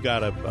know, we've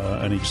got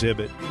an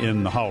exhibit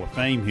in the Hall of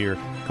Fame here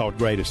called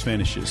Greatest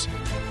Finishes,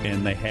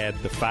 and they had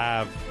the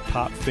 5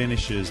 top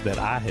finishes that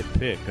I had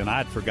picked, and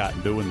I'd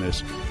forgotten doing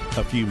this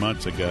a few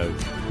months ago.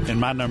 And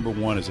my number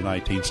 1 is the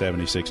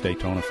 1976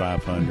 Daytona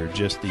 500,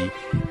 just the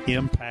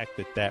impact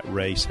that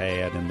race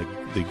had and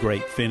the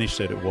great finish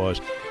that it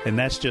was. And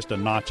that's just a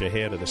notch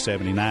ahead of the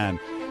 79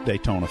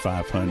 Daytona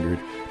 500.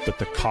 But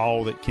the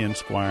call that Ken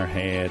Squire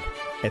had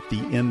at the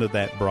end of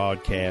that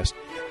broadcast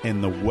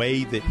and the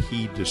way that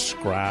he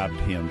described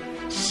him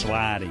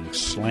sliding,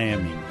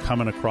 slamming,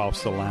 coming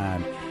across the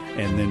line,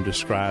 and then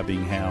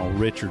describing how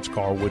Richard's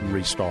car wouldn't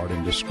restart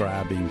and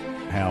describing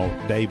how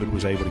David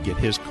was able to get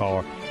his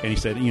car. And he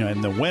said,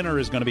 and the winner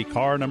is going to be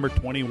car number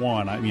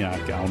 21.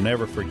 I'll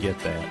never forget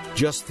that.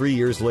 Just 3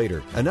 years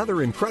later,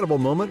 another incredible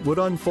moment would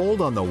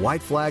unfold on the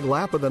white flag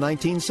lap of the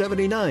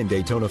 1979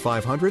 Daytona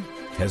 500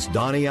 as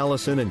Donnie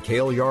Allison and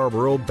Cale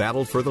Yarborough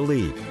battled for the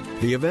lead.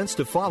 The events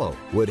to follow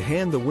would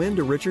hand the win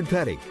to Richard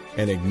Petty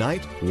and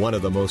ignite one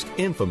of the most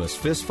infamous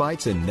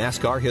fistfights in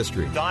NASCAR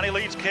history. Donnie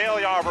leads Cale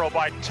Yarborough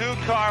by 2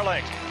 car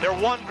lengths. They're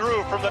one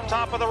groove from the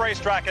top of the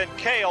racetrack, and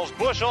Cale's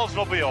Busch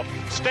Oldsmobile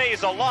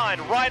stays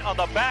aligned right on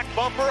the back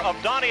bumper of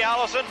Donnie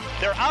Allison.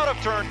 They're out of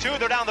turn 2.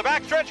 They're down the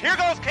backstretch. Here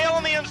goes Cale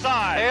on the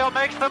inside. Cale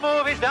makes the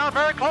move. He's down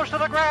very close to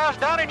the grass.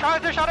 Donnie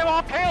tries to shut him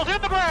off. Cale's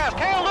in the grass.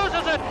 Cale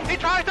loses it. He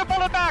tries to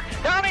pull it back.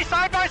 Donnie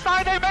side by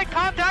side. They make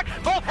contact.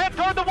 Both head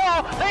toward the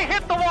wall. They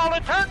hit the wall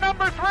in turn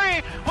number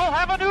 3. We'll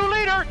have a new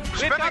leader.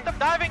 We've got them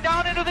diving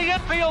down into the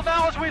infield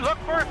now as we look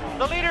for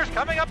the leaders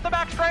coming up the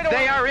back straightaway.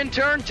 They are in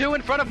turn 2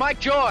 in front of Mike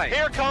Joy.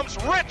 Here comes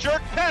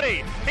Richard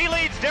Petty. He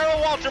leads Darrell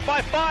Waltrip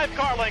by 5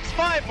 car lengths.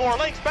 5 more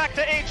lengths back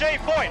to A.J.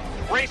 Foyt.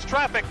 Race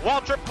traffic.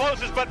 Waltrip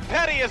closes, but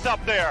Petty is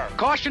up there.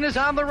 Caution is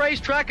on the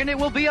racetrack, and it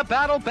will be a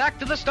battle back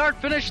to the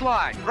start-finish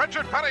line.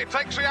 Richard Petty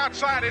takes the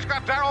outside. He's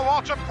got Darrell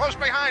Waltrip close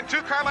behind.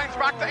 2 car lengths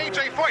back to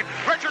A.J. Foyt.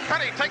 Richard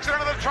Petty takes it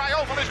into the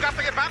triumphal. He's got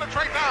the advantage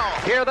right now.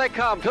 Here they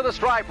come to the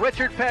stripe.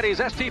 Richard Petty's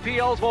STP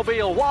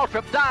Oldsmobile.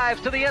 Waltrip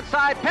dives to the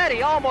inside.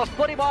 Petty almost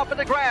put him off in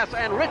the grass,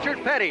 and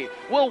Richard Petty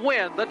will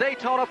win the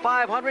Daytona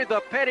 500.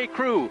 The Petty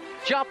crew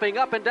jumping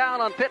up and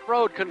down on pit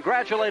road,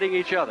 congratulating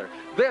each other.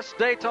 This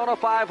Daytona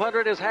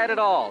 500 has had it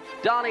all.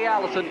 Donnie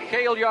Allison,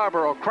 Cale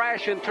Yarborough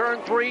crash in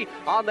turn 3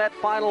 on that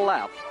final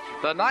lap.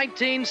 The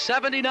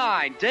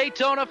 1979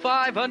 Daytona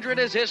 500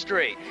 is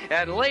history.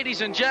 And ladies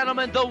and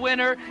gentlemen, the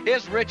winner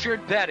is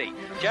Richard Petty.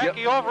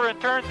 Jackie, over in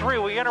turn 3,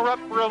 we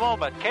interrupt for a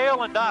moment.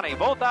 Cale and Donnie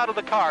both out of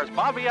the cars.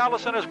 Bobby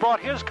Allison has brought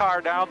his car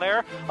down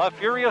there. A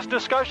furious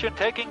discussion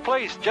taking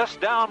place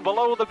just down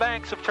below the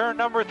banks of turn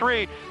number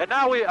 3. And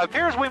now it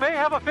appears we may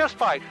have a fist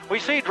fight. We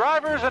see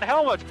drivers and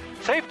helmets.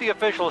 Safety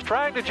officials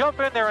trying to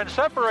jump in there and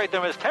separate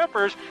them as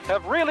tempers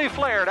have really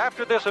flared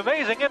after this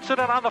amazing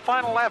incident on the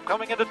final lap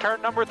coming into turn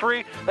number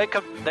 3.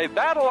 They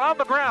battle on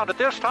the ground at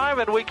this time,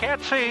 and we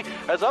can't see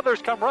as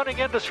others come running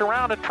in to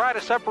surround and try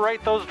to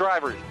separate those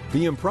drivers.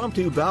 The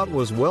impromptu bout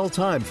was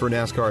well-timed for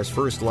NASCAR's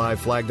first live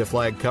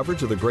flag-to-flag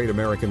coverage of the Great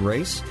American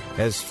Race.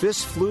 As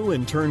fists flew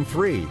in turn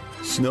 3,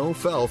 snow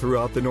fell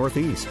throughout the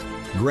Northeast,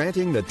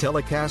 granting the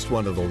telecast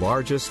one of the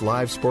largest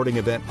live sporting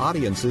event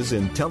audiences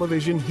in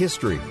television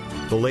history.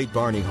 The late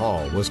Barney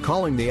Hall was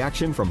calling the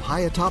action from high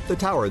atop the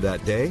tower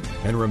that day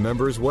and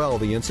remembers well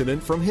the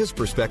incident from his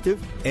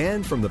perspective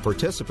and from the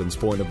participants'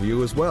 point of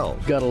view as well.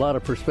 Got a lot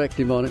of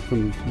perspective on it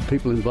from the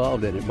people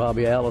involved in it.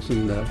 Bobby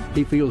Allison,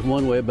 he feels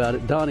one way about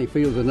it. Donnie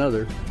feels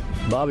another.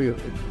 Bobby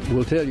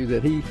will tell you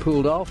that he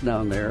pulled off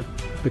down there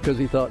because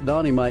he thought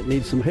Donnie might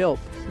need some help,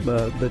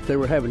 that they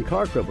were having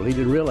car trouble. He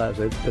didn't realize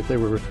that they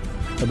were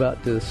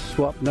about to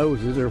swap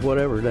noses or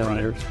whatever down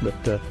there.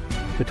 But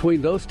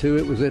between those two,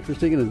 it was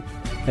interesting.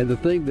 And the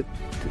thing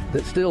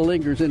that still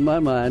lingers in my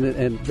mind,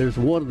 and there's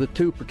one of the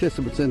two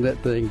participants in that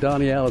thing,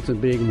 Donnie Allison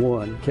being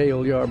one,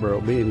 Cale Yarborough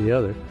being the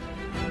other.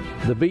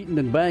 The beating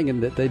and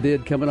banging that they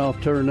did coming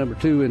off turn number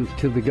 2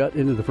 until they got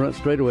into the front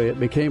straightaway, it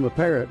became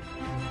apparent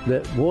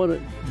that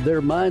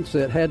their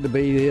mindset had to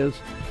be is,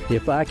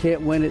 if I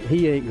can't win it,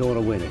 he ain't going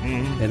to win it.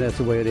 Mm-hmm. And that's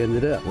the way it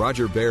ended up.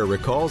 Roger Bear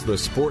recalls the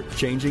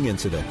sport-changing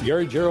incident.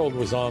 Gary Gerald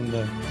was on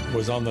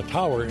the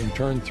tower in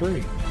turn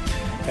 3,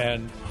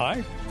 and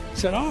I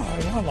said,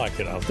 I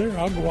like it out there.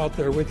 I'll go out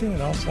there with you,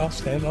 and I'll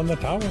stand on the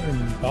tower,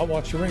 and I'll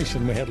watch the race.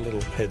 And we had a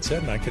little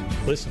headset, and I could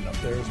listen up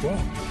there as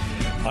well.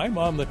 I'm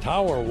on the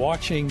tower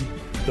watching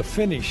the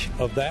finish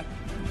of that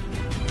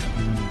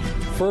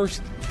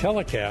first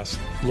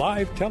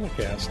live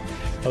telecast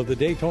of the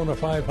Daytona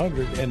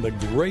 500, and the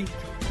great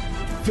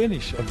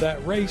finish of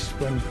that race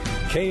when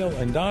Cale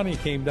and Donnie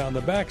came down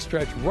the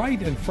backstretch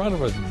right in front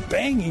of us,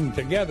 banging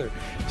together,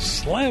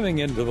 slamming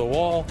into the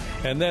wall,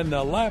 and then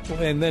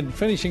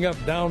finishing up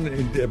down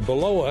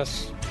below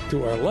us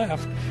to our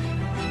left,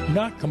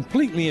 not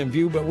completely in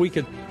view, but we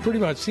could pretty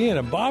much see it.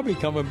 And Bobby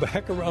coming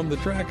back around the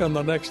track on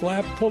the next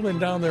lap, pulling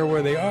down there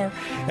where they are,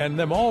 and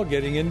them all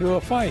getting into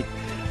a fight.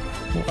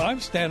 Well, I'm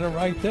standing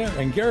right there,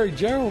 and Gary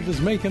Gerald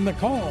is making the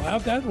call.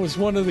 That was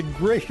one of the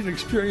great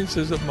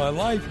experiences of my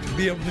life, to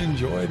be able to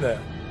enjoy that.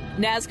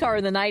 NASCAR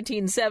in the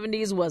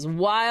 1970s was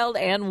wild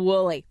and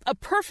woolly, a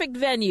perfect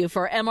venue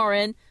for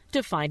MRN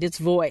to find its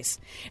voice.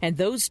 And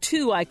those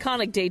two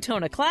iconic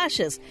Daytona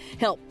clashes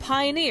helped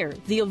pioneer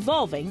the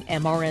evolving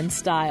MRN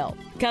style.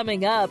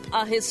 Coming up,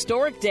 a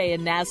historic day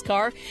in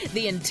NASCAR,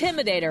 the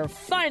Intimidator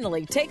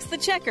finally takes the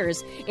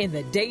checkers in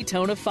the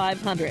Daytona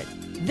 500.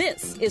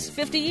 This is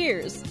 50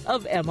 years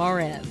of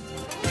MRN.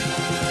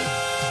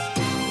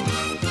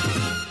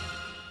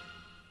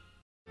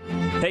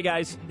 Hey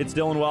guys, it's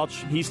Dylan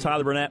Welch. He's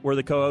Tyler Burnett. We're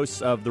the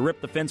co-hosts of the Rip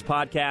the Fence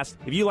podcast.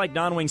 If you like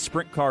non-wing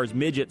sprint cars,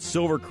 midget,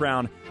 Silver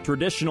Crown,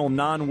 traditional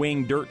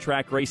non-wing dirt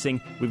track racing,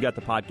 we've got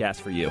the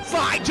podcast for you.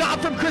 Fine job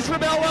from Chris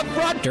Rebell up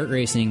front. Dirt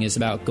racing is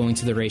about going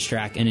to the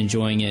racetrack and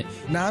enjoying it.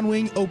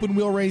 Non-wing open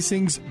wheel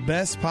racing's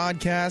best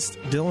podcast.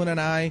 Dylan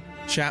and I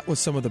chat with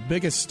some of the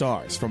biggest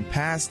stars from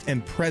past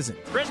and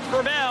present.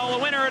 Christopher Bell,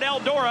 a winner at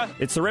Eldora.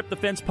 It's the Rip the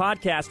Fence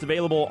podcast,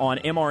 available on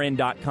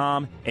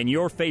MRN.com and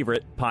your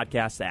favorite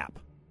podcast app.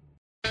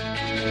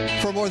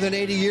 For more than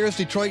 80 years,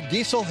 Detroit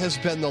Diesel has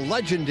been the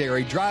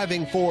legendary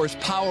driving force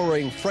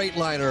powering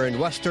Freightliner and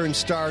Western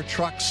Star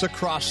trucks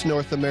across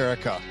North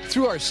America.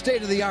 Through our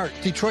state-of-the-art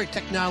Detroit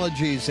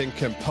technologies and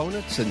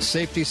components and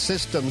safety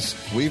systems,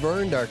 we've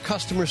earned our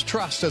customers'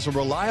 trust as a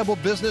reliable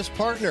business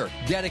partner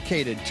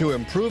dedicated to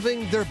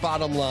improving their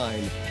bottom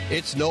line.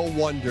 It's no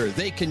wonder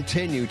they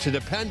continue to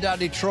depend on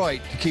Detroit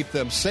to keep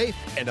them safe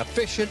and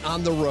efficient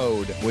on the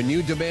road. When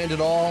you demand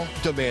it all,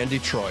 demand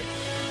Detroit.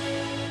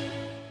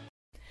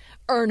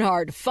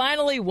 Earnhardt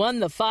finally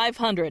won the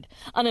 500,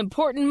 an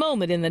important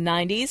moment in the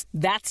 90s.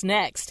 That's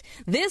next.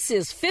 This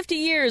is 50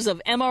 years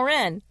of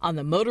MRN on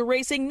the Motor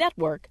Racing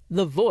Network,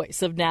 the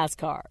voice of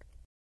NASCAR.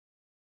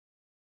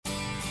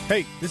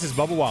 Hey, this is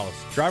Bubba Wallace,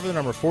 driver of the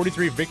number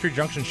 43 Victory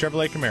Junction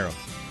Chevrolet Camaro.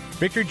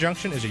 Victory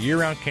Junction is a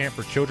year-round camp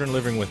for children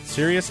living with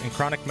serious and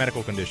chronic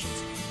medical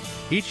conditions.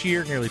 Each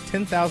year, nearly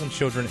 10,000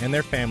 children and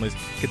their families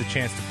get the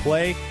chance to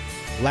play,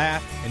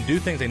 laugh, and do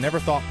things they never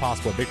thought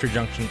possible at Victory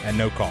Junction at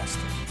no cost.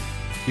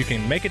 You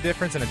can make a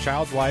difference in a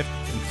child's life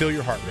and feel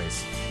your heart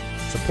race.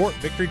 Support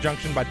Victory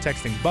Junction by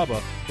texting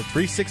BUBBA to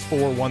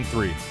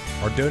 36413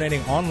 or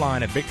donating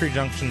online at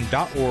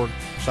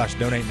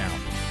victoryjunction.org/donate now.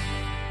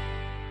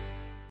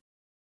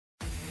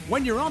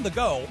 When you're on the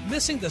go,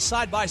 missing the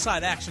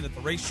side-by-side action at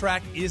the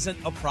racetrack isn't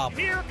a problem.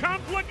 Here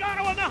comes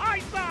Logano on the high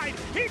side.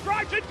 He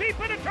drives it deep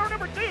into turn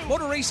number 2.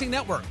 Motor Racing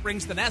Network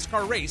brings the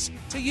NASCAR race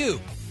to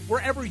you,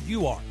 wherever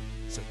you are,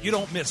 so you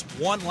don't miss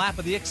one lap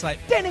of the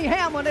excitement. Denny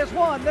Hamlin has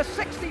won the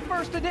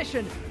 61st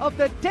edition of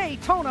the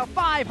Daytona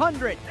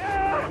 500.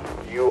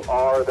 You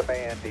are the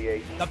man,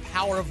 D8. The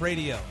power of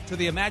radio to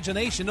the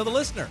imagination of the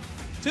listener.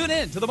 Tune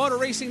in to the Motor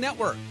Racing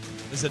Network.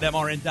 Visit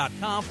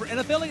MRN.com for an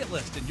affiliate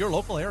list in your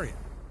local area.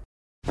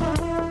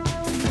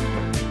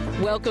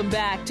 Welcome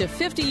back to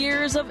 50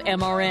 years of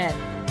MRN.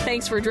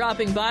 Thanks for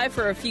dropping by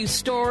for a few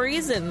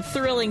stories and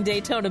thrilling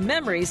Daytona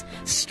memories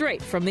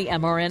straight from the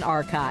MRN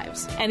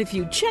archives. And if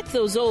you check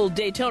those old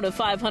Daytona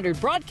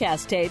 500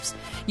 broadcast tapes,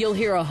 you'll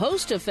hear a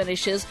host of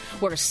finishes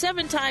where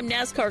 7-time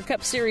NASCAR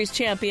Cup Series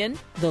champion,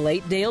 the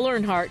late Dale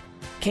Earnhardt,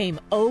 came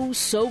oh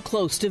so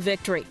close to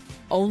victory,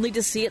 only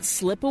to see it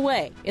slip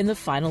away in the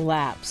final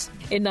laps.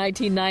 In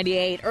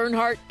 1998,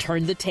 Earnhardt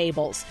turned the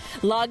tables,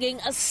 logging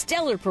a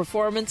stellar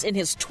performance in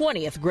his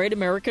 20th Great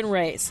American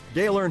Race.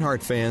 Dale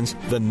Earnhardt fans,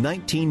 the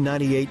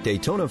 1998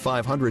 Daytona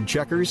 500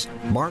 Checkers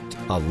marked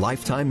a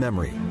lifetime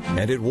memory,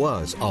 and it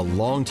was a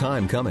long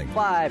time coming.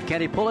 5, can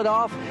he pull it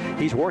off?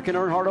 He's working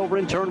Earnhardt over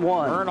in turn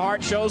 1.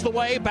 Earnhardt shows the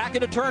way back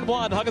into turn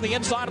 1, hugging the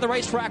inside of the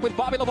racetrack with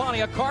Bobby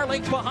Labonte, a car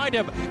length behind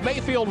him.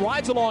 Mayfield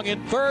rides along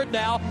in third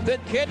now, then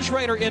Ken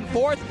Schrader in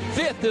fourth.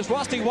 Fifth is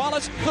Rusty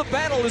Wallace. The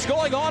battle is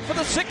going on for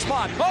the 6th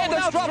spot. And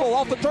there's trouble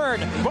off the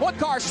turn. One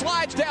car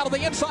slides down to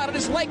the inside at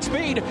his lake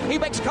speed. He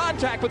makes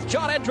contact with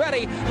John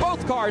Andretti.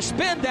 Both cars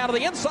spin down to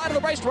the inside of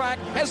the racetrack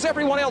as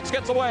everyone else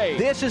gets away.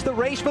 This is the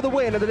race for the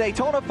win of the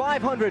Daytona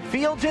 500.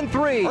 Fields in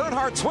 3.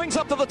 Earnhardt swings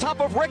up to the top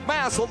of Rick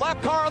Mass, the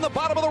lap car on the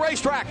bottom of the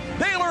racetrack.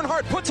 Dale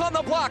Earnhardt puts on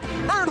the block.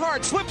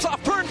 Earnhardt slips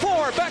off turn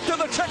 4, back to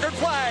the checkered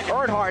flag.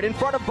 Earnhardt in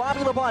front of Bobby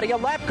Labonte, a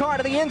lap car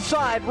to the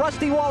inside.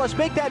 Rusty Wallace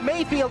make that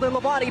Mayfield and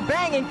Labonte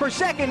banging for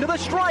second to the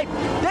stripe.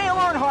 Dale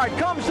Earnhardt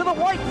comes to the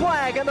white flag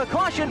and the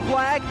caution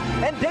flag,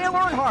 and Dale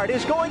Earnhardt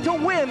is going to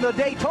win the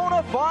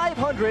Daytona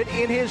 500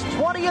 in his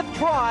 20th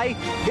try.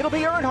 It'll be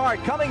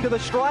Earnhardt coming to the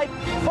stripe,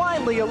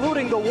 finally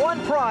eluding the one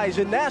prize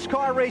in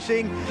NASCAR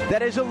racing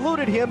that has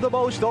eluded him the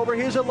most over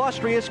his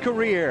illustrious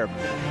career.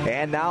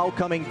 And now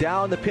coming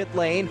down the pit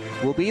lane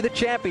will be the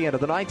champion of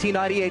the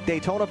 1998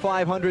 Daytona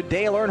 500,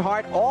 Dale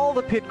Earnhardt. All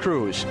the pit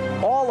crews,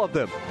 all of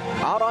them,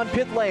 out on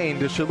pit lane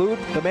to salute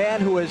the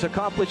man who has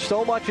accomplished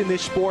so much in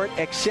this sport,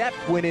 except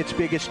win its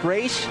biggest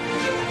race.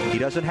 He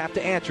doesn't have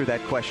to answer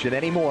that question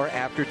anymore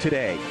after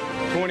today.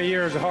 20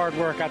 years of hard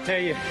work, I tell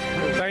you.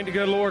 Thank the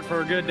good Lord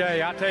for a good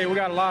day. I tell you, we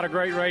got a lot of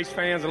great race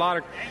fans, a lot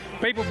of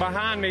people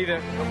behind me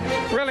that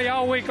really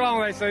all week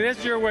long they say, this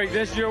is your week,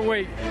 this is your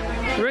week.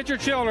 Richard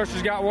Childress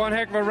has got one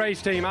heck of a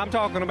race team. I'm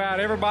talking about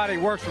everybody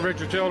who works for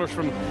Richard Childress,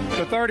 from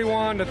the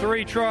 31 to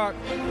 3 truck,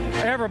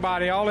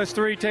 everybody, all this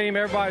 3 team,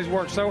 everybody's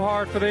worked so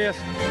hard for this.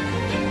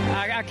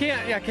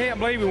 I can't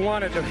believe we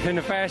won it in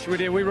the fashion we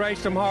did. We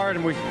raced them hard,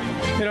 and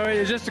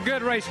it's just a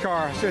good race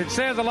car. So it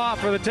says a lot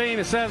for the team.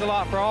 It says a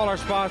lot for all our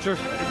sponsors.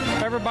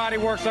 Everybody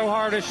worked so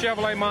hard. This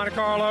Chevrolet Monte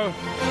Carlo,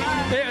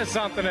 it is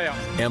something else.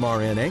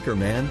 MRN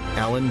anchorman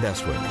Alan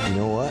Bestwick. You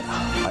know what?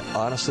 I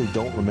honestly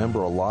don't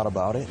remember a lot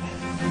about it,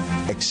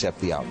 except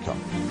the outcome.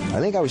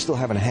 I think I was still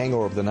having a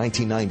hangover of the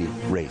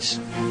 1990 race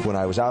when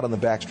I was out on the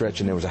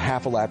backstretch and there was a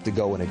half a lap to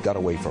go and it got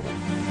away from it.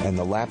 And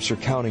the laps are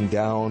counting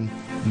down.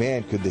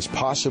 Man, could this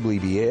possibly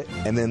be it?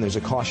 And then there's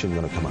a caution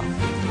going to come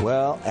out.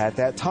 Well, at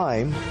that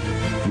time,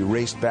 you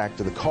raced back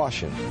to the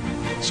caution.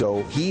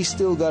 So he's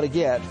still got to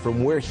get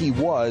from where he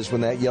was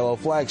when that yellow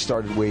flag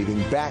started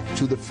waving back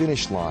to the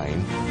finish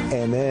line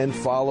and then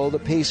follow the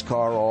pace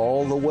car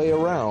all the way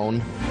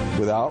around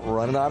without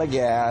running out of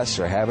gas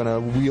or having a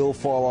wheel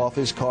fall off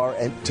his car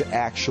and to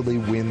actually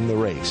win the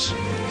race.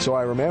 So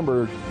I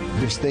remember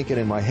just thinking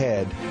in my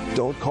head,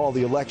 don't call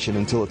the election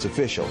until it's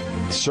official.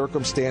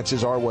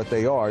 Circumstances are what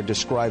they are,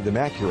 describe them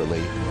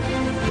accurately,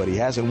 but he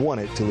hasn't won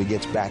it till he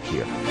gets back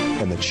here.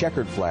 And the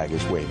checkered flag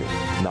is waving,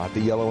 not the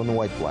yellow and the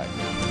white flag.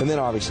 And then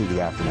obviously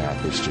the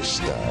aftermath was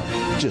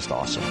just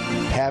awesome.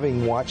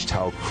 Having watched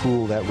how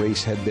cruel that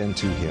race had been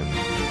to him,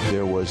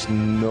 there was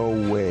no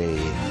way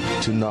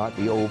to not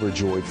be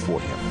overjoyed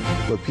for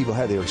him. Look, people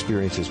had their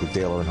experiences with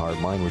Dale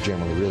Earnhardt. Mine were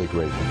generally really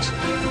great ones.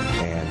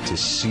 And to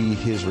see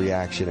his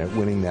reaction at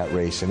winning that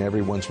race and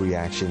everyone's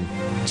reaction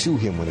to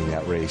him winning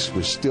that race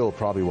was still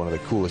probably one of the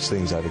coolest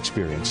things I've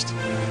experienced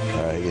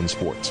in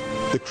sports.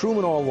 The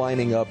crewmen all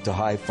lining up to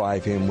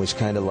high-five him was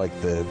kind of like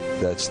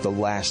that's the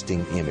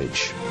lasting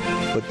image.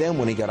 But then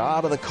when he got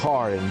out of the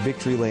car in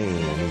victory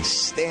lane and he's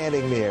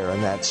standing there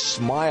and that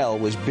smile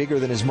was bigger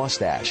than his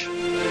mustache,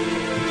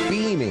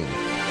 beaming,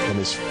 and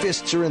his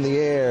fists are in the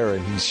air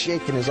and he's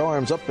shaking his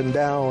arms up and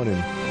down,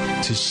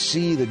 and to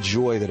see the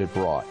joy that it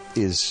brought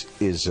is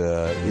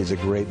a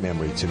great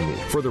memory to me.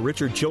 For the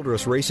Richard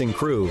Childress Racing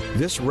crew,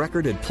 this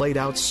record had played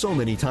out so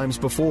many times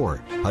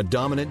before. A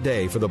dominant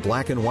day for the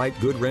black and white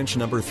Goodwrench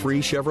No.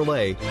 3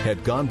 Chevrolet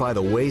had gone by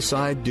the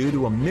wayside due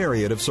to a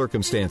myriad of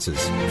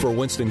circumstances. For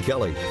Winston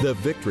Kelly, the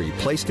victory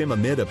placed him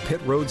amid a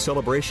pit road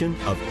celebration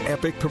of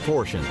epic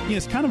proportion. Yeah,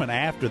 it's kind of an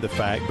after the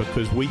fact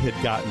because we had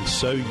gotten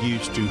so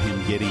used to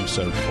him getting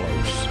so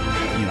close.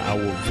 I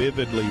will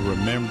vividly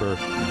remember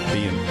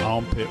being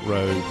on pit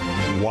road,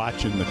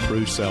 watching the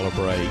crew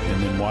celebrate,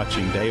 and then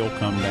watching Dale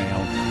come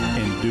down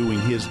and doing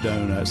his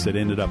donuts that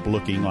ended up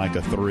looking like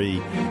a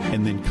 3,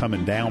 and then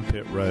coming down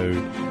pit road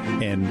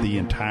and the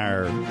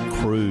entire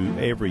crew,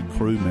 every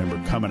crew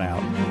member coming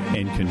out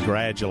and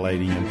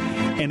congratulating him.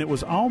 And it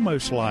was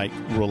almost like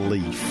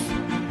relief.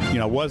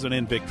 I wasn't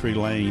in victory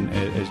lane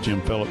as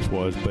Jim Phillips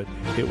was, but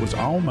it was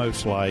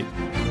almost like,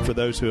 for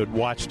those who had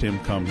watched him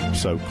come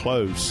so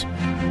close,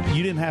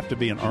 you didn't have to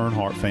be an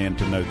Earnhardt fan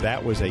to know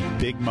that was a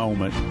big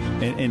moment.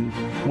 And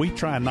we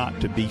try not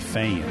to be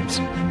fans.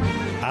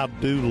 I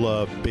do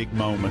love big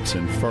moments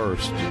in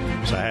first,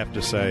 so I have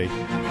to say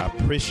I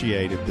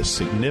appreciated the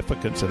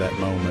significance of that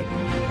moment.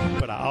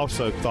 But I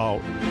also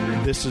thought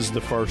this is the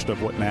first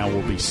of what now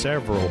will be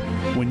several.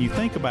 When you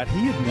think about it,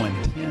 he had won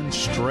 10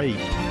 straight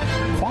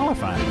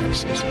qualifying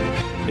races.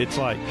 It's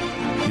like,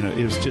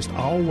 it was just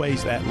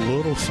always that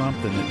little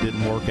something that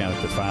didn't work out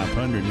at the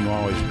 500. You're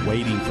always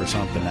waiting for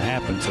something to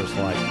happen. So it's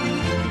like,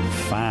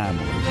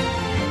 finally.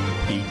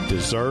 He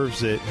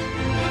deserves it.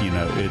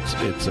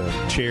 It's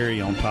a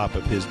cherry on top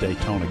of his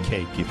Daytona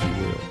cake, if you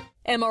will.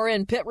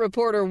 MRN pit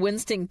reporter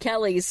Winston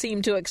Kelly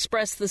seemed to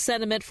express the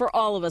sentiment for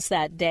all of us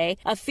that day,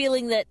 a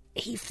feeling that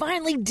he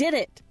finally did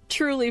it.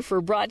 Truly,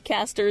 for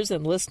broadcasters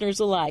and listeners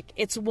alike,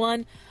 it's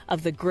one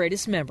of the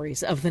greatest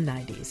memories of the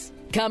 90s.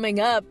 Coming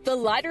up, the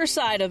lighter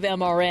side of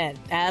MRN,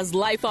 as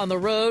life on the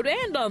road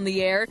and on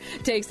the air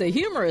takes a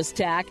humorous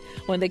tack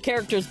when the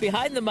characters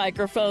behind the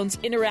microphones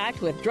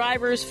interact with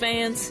drivers,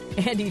 fans,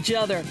 and each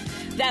other.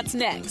 That's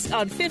next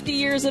on 50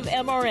 Years of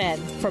MRN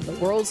from the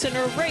World Center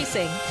of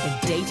Racing in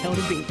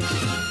Daytona Beach.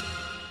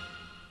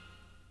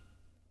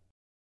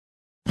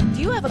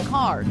 Do you have a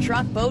car,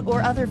 truck, boat,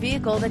 or other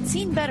vehicle that's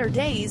seen better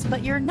days,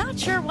 but you're not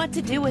sure what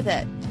to do with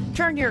it?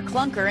 Turn your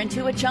clunker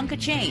into a chunk of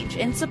change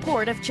in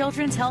support of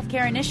children's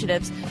healthcare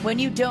initiatives when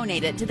you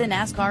donate it to the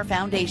NASCAR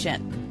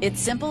Foundation. It's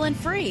simple and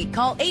free.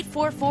 Call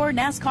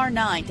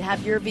 844-NASCAR-9 to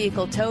have your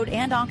vehicle towed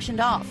and auctioned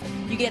off.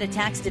 You get a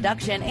tax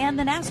deduction, and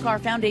the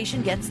NASCAR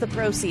Foundation gets the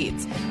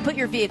proceeds. Put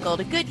your vehicle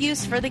to good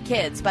use for the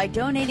kids by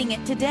donating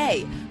it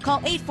today. Call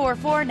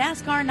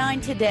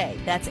 844-NASCAR-9 today.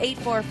 That's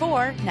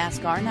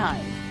 844-NASCAR-9.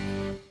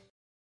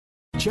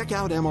 Check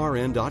out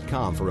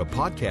MRN.com for a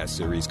podcast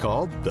series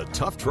called The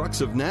Tough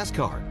Trucks of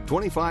NASCAR.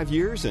 25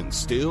 years and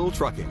still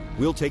trucking.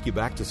 We'll take you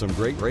back to some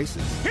great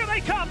races. Here they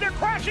come. They're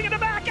crashing in the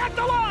back at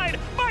the line.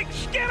 Mike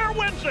Skinner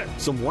wins it.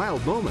 Some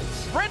wild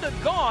moments. Brendan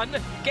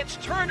Gaughan gets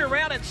turned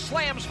around and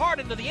slams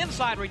hard into the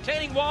inside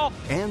retaining wall.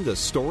 And the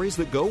stories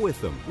that go with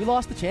them. We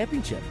lost the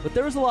championship, but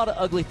there was a lot of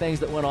ugly things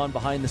that went on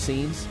behind the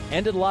scenes.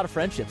 Ended a lot of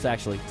friendships,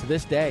 actually, to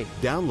this day.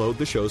 Download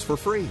the shows for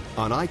free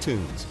on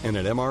iTunes and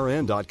at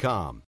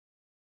MRN.com.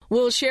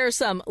 We'll share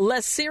some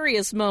less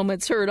serious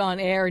moments heard on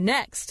air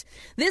next.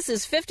 This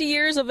is 50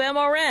 Years of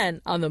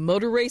MRN on the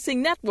Motor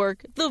Racing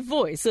Network, the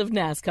voice of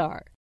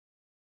NASCAR.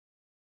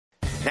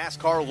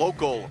 NASCAR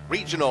local,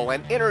 regional,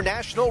 and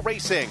international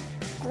racing.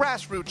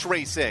 Grassroots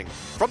racing.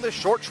 From the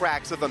short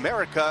tracks of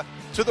America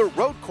to the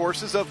road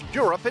courses of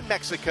Europe and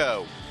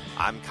Mexico.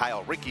 I'm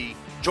Kyle Rickey.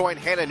 Join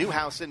Hannah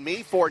Newhouse and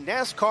me for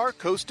NASCAR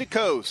Coast to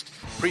Coast.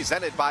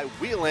 Presented by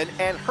Wheelin'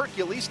 and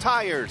Hercules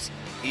Tires.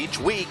 Each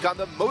week on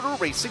the Motor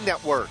Racing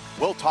Network,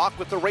 we'll talk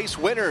with the race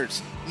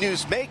winners,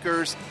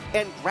 newsmakers,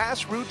 and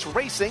grassroots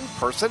racing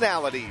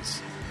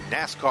personalities.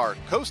 NASCAR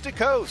Coast to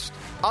Coast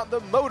on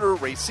the Motor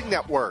Racing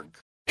Network.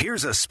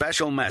 Here's a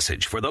special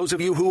message for those of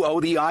you who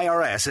owe the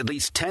IRS at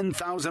least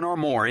 $10,000 or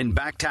more in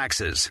back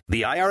taxes.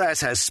 The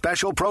IRS has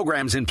special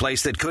programs in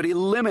place that could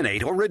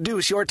eliminate or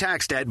reduce your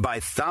tax debt by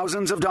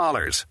thousands of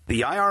dollars. The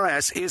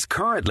IRS is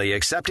currently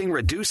accepting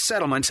reduced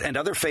settlements and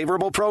other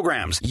favorable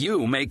programs.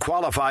 You may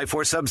qualify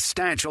for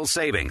substantial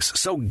savings,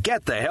 so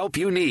get the help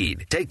you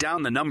need. Take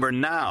down the number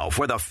now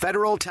for the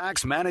Federal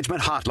Tax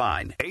Management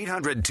Hotline,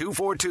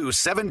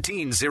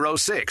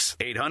 800-242-1706,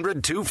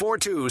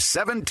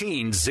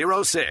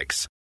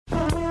 800-242-1706.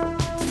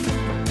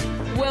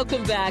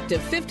 Welcome back to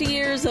 50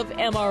 Years of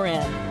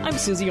MRN. I'm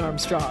Susie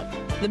Armstrong.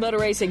 The Motor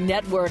Racing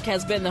Network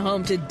has been the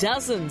home to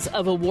dozens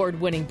of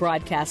award-winning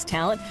broadcast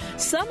talent,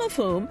 some of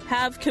whom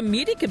have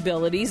comedic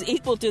abilities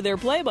equal to their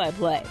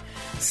play-by-play.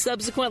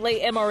 Subsequently,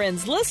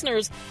 MRN's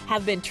listeners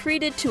have been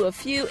treated to a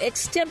few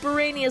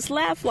extemporaneous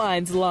laugh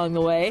lines along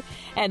the way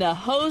and a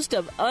host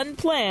of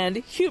unplanned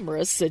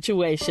humorous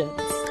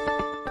situations.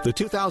 The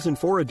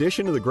 2004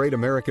 edition of the Great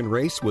American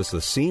Race was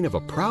the scene of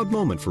a proud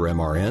moment for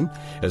MRN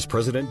as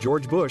President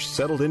George Bush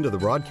settled into the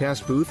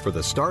broadcast booth for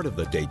the start of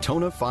the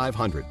Daytona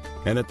 500.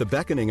 And at the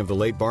beckoning of the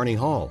late Barney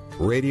Hall,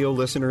 radio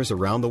listeners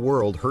around the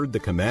world heard the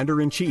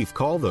Commander-in-Chief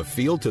call the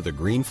field to the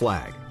green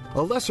flag.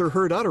 A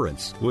lesser-heard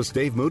utterance was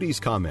Dave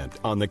Moody's comment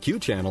on the Q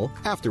Channel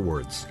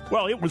afterwards.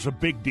 Well, it was a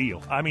big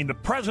deal. I mean, the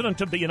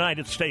President of the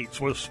United States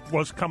was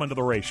coming to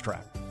the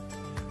racetrack.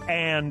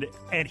 And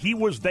he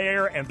was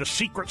there, and the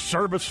Secret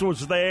Service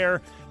was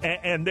there,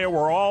 and there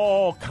were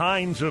all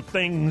kinds of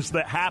things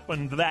that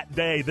happened that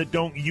day that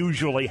don't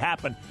usually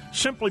happen,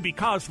 simply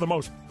because the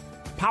most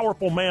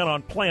powerful man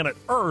on planet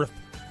Earth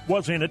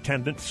was in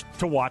attendance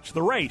to watch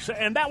the race.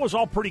 And that was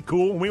all pretty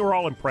cool, and we were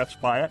all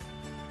impressed by it.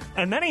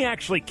 And then he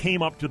actually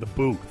came up to the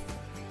booth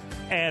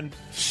and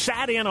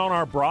sat in on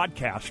our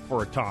broadcast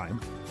for a time,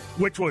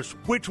 which was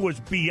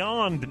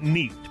beyond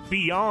neat,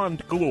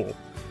 beyond cool.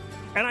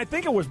 And I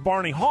think it was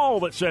Barney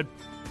Hall that said,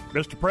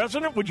 "Mr.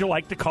 President, would you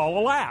like to call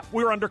a lap?"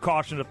 We were under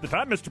caution at the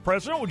time. "Mr.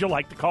 President, would you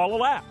like to call a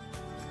lap?"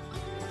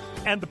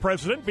 And the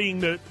president, being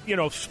the,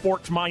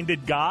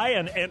 sports-minded guy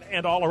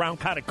and all-around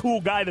kind of cool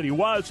guy that he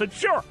was, said,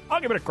 sure,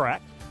 I'll give it a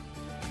crack.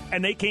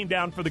 And they came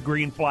down for the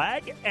green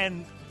flag,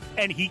 and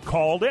he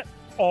called it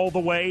all the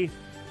way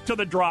to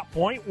the drop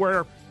point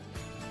where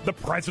the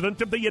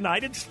President of the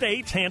United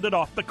States handed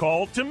off the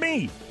call to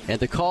me. And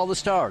to call the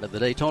start of the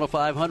Daytona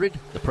 500,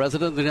 the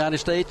President of the United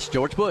States,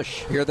 George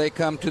Bush. Here they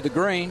come to the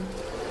green.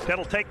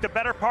 It'll take the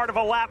better part of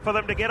a lap for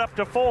them to get up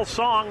to full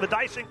song, the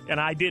dicing. And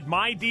I did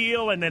my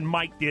deal, and then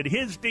Mike did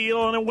his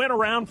deal, and it went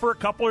around for a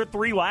couple or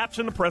three laps,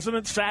 and the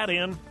president sat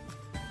in.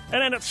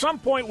 And then at some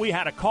point we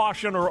had a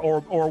caution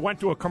or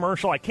went to a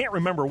commercial. I can't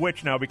remember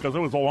which now because it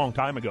was a long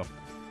time ago.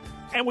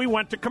 And we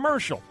went to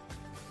commercial.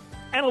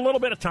 And a little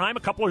bit of time, a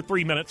couple or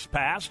 3 minutes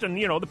passed, and,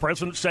 the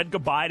president said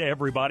goodbye to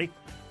everybody.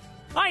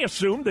 I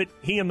assumed that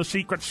he and the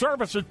Secret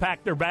Service had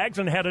packed their bags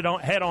and head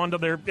on to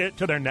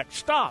their next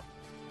stop.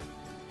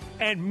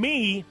 And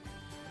me,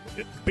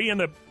 being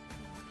the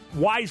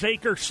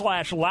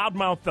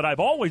wiseacre/loudmouth that I've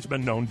always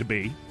been known to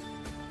be,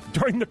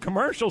 during the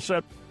commercial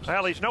said,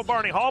 well, he's no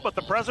Barney Hall, but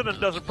the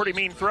president does a pretty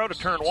mean throw to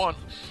turn one.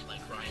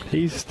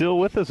 He's still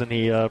with us, and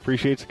he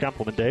appreciates the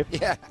compliment, Dave.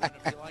 Yeah.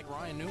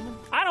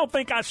 I don't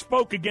think I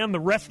spoke again the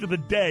rest of the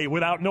day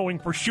without knowing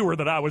for sure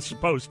that I was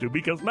supposed to,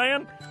 because,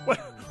 man,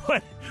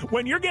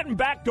 when you're getting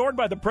backdoored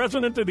by the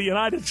President of the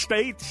United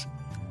States,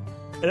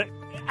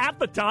 at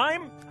the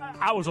time,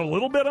 I was a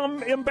little bit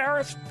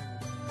embarrassed,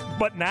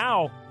 but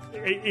now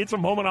it's a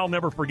moment I'll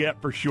never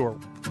forget for sure.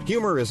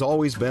 Humor has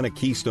always been a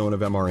keystone of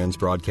MRN's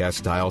broadcast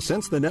style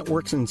since the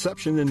network's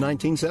inception in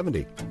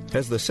 1970.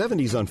 As the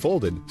 70s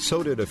unfolded,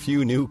 so did a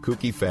few new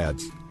kooky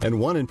fads, and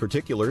one in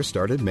particular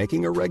started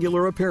making a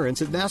regular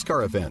appearance at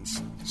NASCAR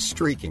events,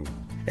 streaking.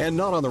 And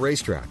not on the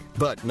racetrack,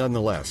 but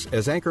nonetheless,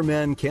 as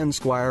anchorman Ken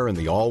Squire and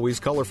the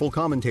always colorful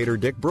commentator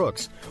Dick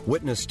Brooks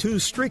witnessed two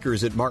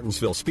streakers at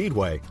Martinsville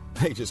Speedway,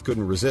 they just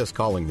couldn't resist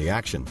calling the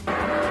action.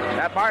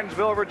 At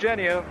Martinsville,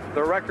 Virginia,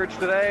 the records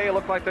today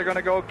look like they're going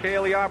to go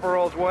Cale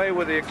Yobero's way,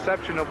 with the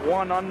exception of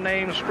one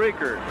unnamed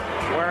streaker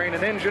wearing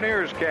an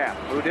engineer's cap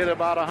who did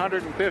about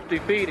 150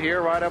 feet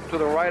here right up to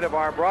the right of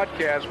our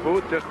broadcast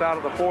booth just out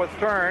of the fourth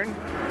turn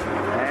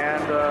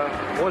and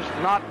was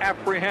not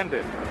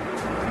apprehended.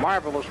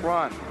 Marvelous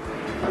run.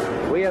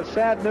 We have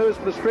sad news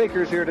for the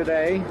streakers here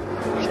today.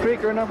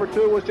 Streaker number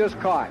 2 was just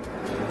caught.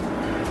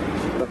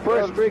 The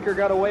first streaker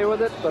got away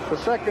with it, but the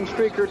second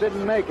streaker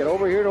didn't make it.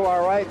 Over here to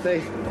our right,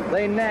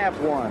 they nabbed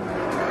one.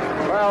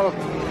 Well,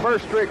 the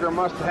first streaker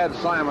must have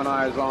had Simon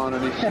eyes on,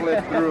 and he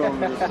slid through him.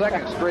 The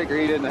second streaker,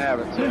 he didn't have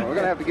it, so we're going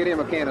to have to get him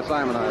a can of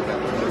Simon eyes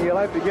then. You'll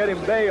have to get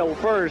him bail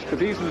first, because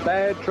he's in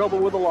bad trouble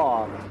with the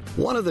law.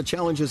 One of the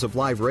challenges of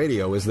live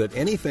radio is that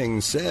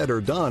anything said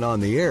or done on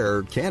the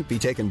air can't be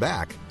taken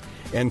back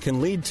and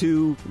can lead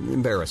to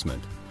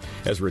embarrassment,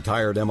 as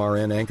retired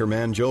MRN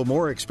anchorman Joe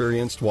Moore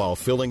experienced while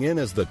filling in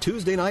as the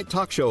Tuesday night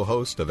talk show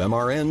host of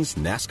MRN's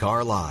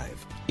NASCAR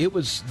Live. It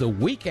was the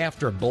week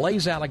after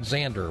Blaze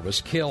Alexander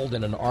was killed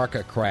in an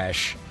ARCA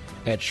crash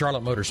at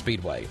Charlotte Motor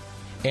Speedway.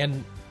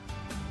 And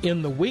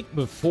in the week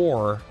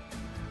before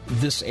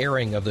this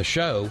airing of the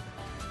show,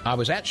 I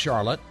was at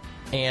Charlotte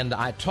and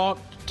I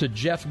talked to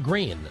Jeff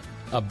Green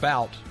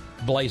about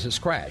Blaze's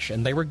crash,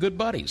 and they were good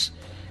buddies.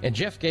 And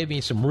Jeff gave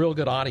me some real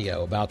good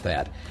audio about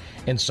that.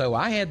 And so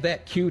I had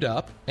that queued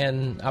up,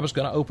 and I was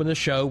going to open the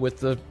show with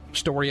the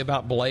story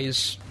about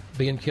Blaze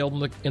being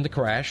killed in the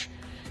crash,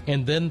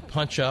 and then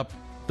punch up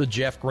the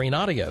Jeff Green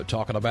audio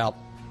talking about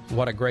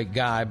what a great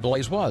guy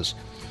Blaze was.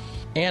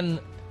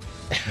 And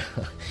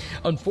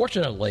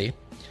unfortunately,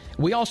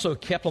 we also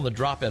kept on the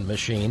drop-in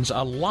machines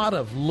a lot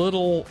of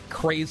little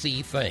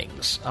crazy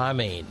things. I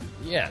mean,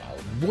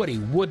 Woody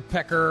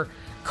Woodpecker,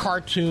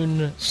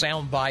 cartoon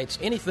sound bites,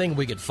 anything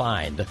we could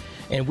find,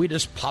 and we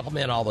just pop them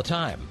in all the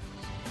time.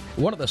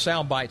 One of the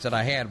sound bites that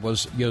I had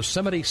was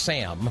Yosemite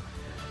Sam,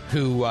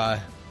 who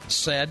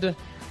said,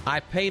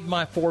 I paid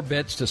my 4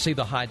 bits to see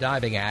the High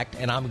Diving Act,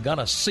 and I'm going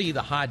to see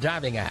the High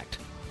Diving Act.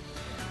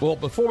 Well,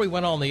 before we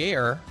went on the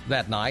air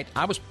that night,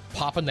 I was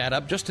popping that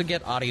up just to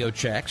get audio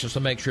checks, just to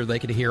make sure they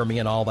could hear me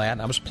and all that.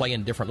 And I was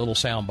playing different little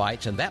sound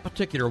bites, and that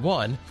particular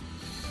one,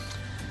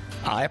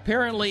 I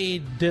apparently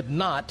did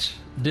not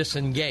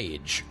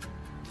disengage.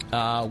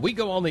 We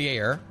go on the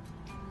air,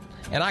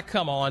 and I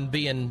come on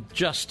being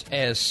just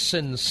as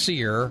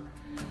sincere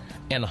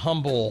and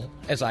humble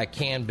as I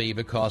can be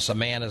because a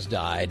man has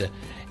died,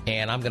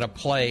 and I'm going to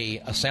play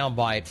a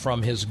soundbite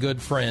from his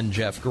good friend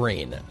Jeff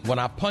Green. When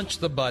I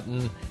punched the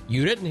button,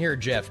 you didn't hear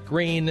Jeff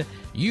Green,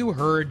 you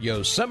heard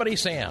Yosemite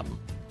Sam.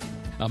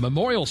 A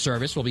memorial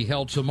service will be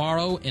held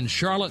tomorrow in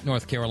Charlotte,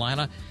 North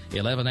Carolina,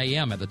 11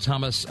 a.m. at the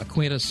Thomas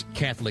Aquinas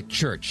Catholic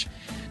Church.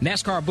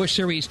 NASCAR Busch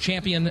Series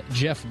champion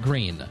Jeff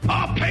Green.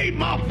 I paid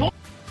my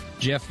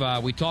Jeff,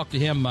 we talked to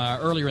him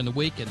earlier in the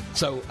week, and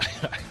so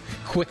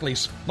quickly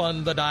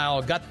spun the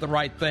dial, got the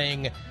right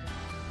thing,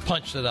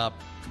 punched it up.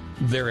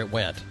 There it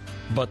went.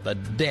 But the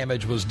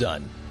damage was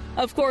done.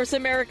 Of course,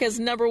 America's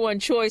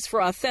 #1 choice for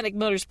authentic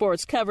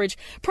motorsports coverage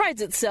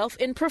prides itself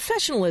in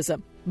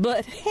professionalism.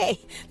 But hey,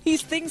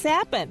 these things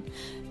happen.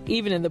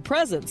 even in the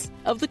presence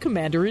of the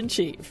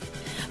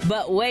Commander-in-Chief.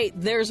 But wait,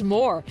 there's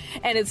more,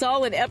 and it's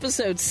all in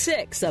Episode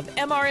 6 of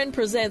MRN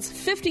Presents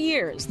 50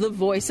 Years, The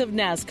Voice of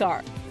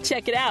NASCAR.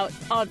 Check it out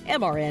on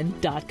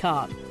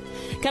MRN.com.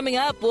 Coming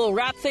up, we'll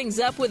wrap things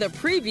up with a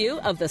preview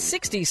of the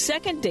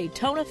 62nd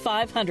Daytona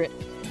 500.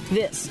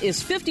 This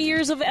is 50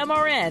 Years of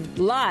MRN,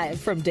 live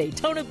from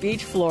Daytona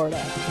Beach,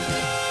 Florida.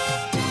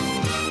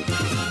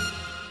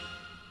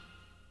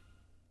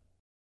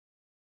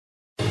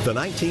 The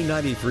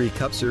 1993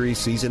 Cup Series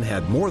season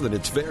had more than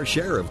its fair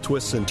share of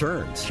twists and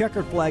turns.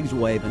 Checkered flags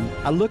waving.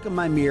 I look in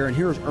my mirror, and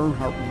here's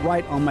Earnhardt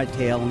right on my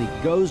tail, and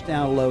he goes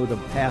down low to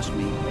pass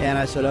me. And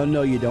I said, oh,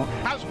 no, you don't.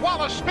 As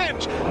Wallace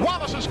spins,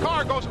 Wallace's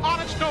car goes on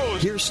its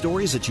nose. Hear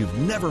stories that you've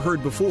never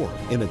heard before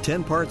in a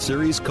 10-part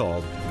series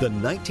called The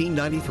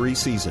 1993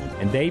 Season.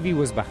 And Davey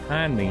was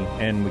behind me,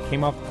 and we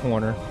came off the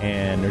corner,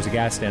 and there's a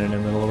guy standing in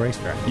the middle of the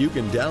racetrack. You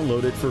can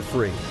download it for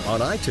free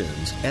on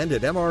iTunes and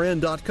at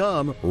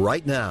MRN.com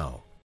right now.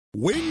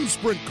 Wing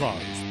Sprint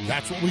Cars.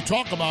 That's what we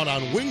talk about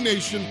on Wing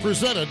Nation,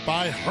 presented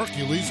by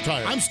Hercules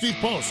Tire. I'm Steve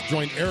Post.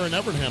 Join Aaron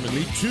Evernham and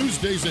me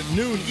Tuesdays at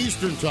noon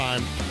Eastern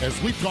Time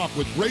as we talk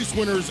with race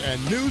winners and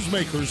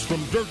newsmakers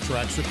from dirt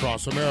tracks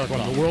across America.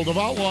 From the world of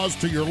outlaws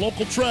to your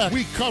local track,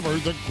 we cover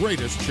the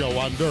greatest show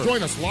on dirt.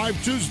 Join us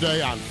live Tuesday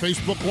on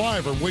Facebook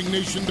Live or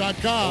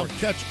wingnation.com, or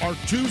catch our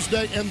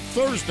Tuesday and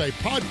Thursday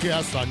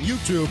podcasts on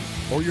YouTube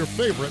or your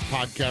favorite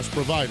podcast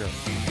provider.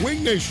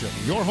 Wing Nation,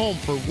 your home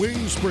for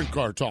Wing Sprint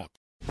Car talk.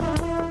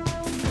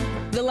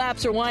 The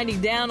laps are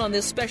winding down on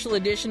this special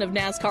edition of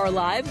NASCAR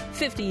Live,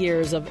 50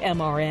 Years of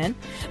MRN.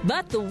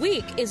 But the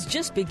week is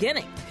just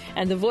beginning,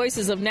 and the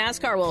voices of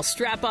NASCAR will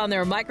strap on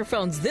their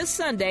microphones this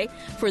Sunday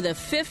for the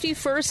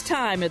 51st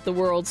time at the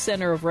World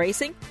Center of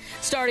Racing,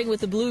 starting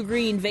with the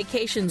Blue-Green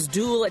Vacations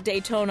Duel at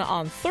Daytona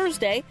on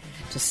Thursday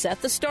to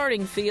set the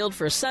starting field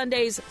for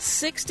Sunday's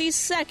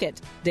 62nd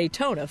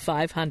Daytona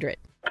 500.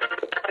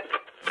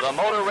 The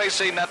Motor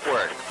Racing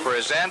Network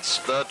presents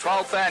the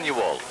 12th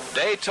annual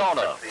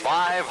Daytona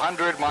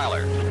 500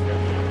 Miler.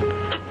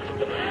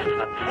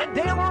 And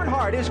Dale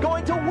Earnhardt is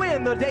going to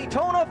win the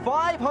Daytona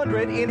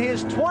 500 in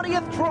his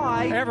 20th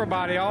try.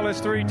 Everybody, all this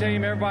three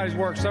team, everybody's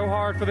worked so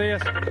hard for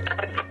this.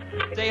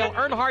 Dale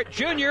Earnhardt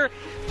Jr.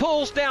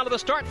 pulls down to the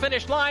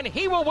start-finish line.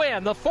 He will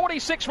win the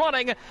 46th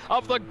running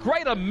of the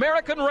Great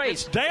American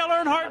Race. Dale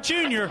Earnhardt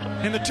Jr.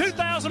 in the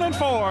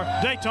 2004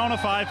 Daytona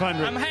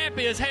 500. I'm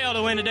happy as hell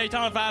to win the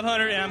Daytona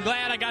 500, and I'm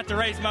glad I got to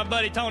race my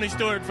buddy Tony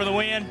Stewart for the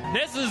win.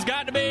 This has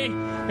got to be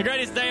the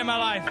greatest day of my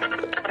life.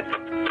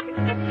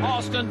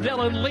 Austin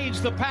Dillon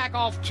leads the pack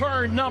off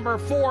turn number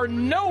 4.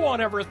 No one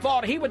ever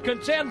thought he would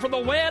contend for the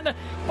win,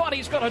 but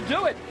he's going to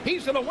do it.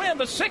 He's going to win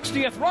the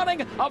 60th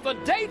running of the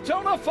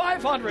Daytona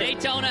 500.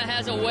 Daytona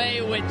has a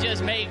way with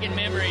just making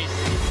memories.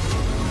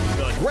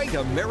 The Great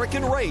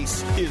American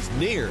Race is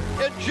near.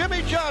 And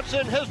Jimmy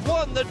Johnson has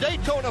won the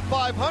Daytona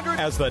 500.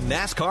 As the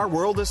NASCAR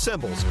world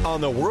assembles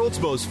on the world's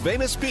most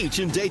famous beach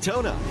in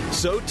Daytona,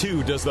 so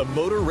too does the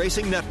Motor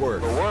Racing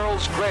Network. The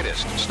world's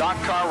greatest stock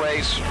car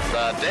race,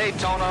 the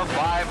Daytona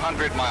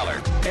 500 Miler.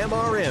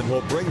 MRN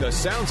will bring the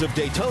sounds of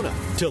Daytona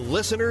to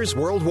listeners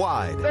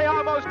worldwide. They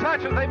almost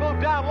touch as they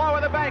move down low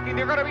in the bank, and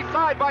you're going to be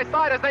side by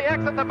side as they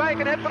exit the bank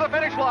and head for the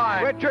finish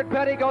line. Richard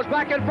Petty goes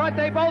back in front.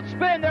 They both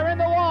spin. They're in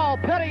the wall.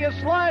 Petty is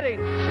sliding,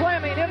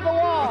 slamming into the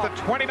wall. The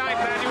 29th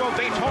annual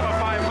Daytona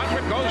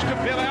 500 goes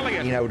to Bill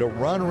Elliott. You know, to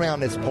run around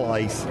this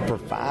place for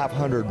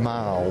 500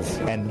 miles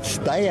and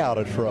stay out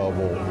of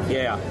trouble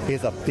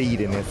is a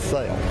feat in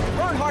itself.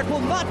 Earnhardt will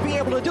not be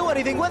able to do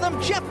anything with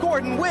him. Jeff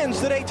Gordon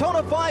wins the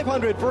Daytona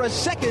 500 for a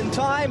second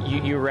time.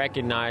 You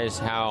recognize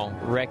how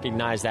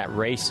recognized that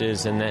race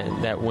is and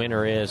that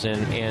winner is,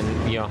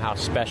 and you know how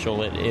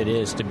special it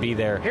is to be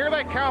there. Here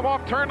they come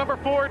off turn number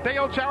 4.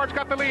 Dale Jarrett's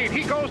got the lead.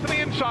 He goes to the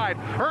inside.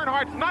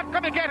 Earnhardt's not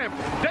going to get him.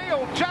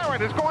 Dale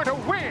Jarrett is going to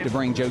win. To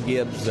bring Joe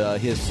Gibbs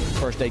his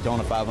first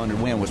Daytona 500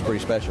 win was pretty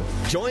special.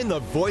 Join the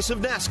voice of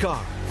NASCAR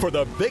for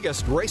the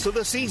biggest race of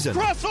the season.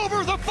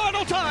 Crossover the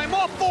final time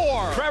off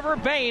 4. Trevor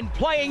Bayne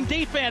playing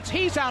defense.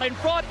 He's out in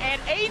front at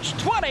age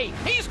 20.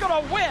 He's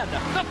going to win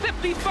the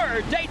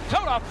 53rd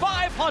Daytona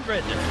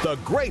 500. The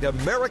Great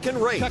American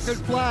Race. Checkered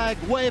flag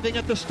waving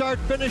at the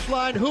start-finish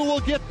line. Who will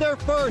get there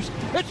first?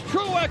 It's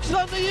Truex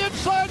on the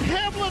inside,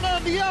 Hamlin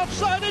on the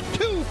outside, and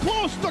too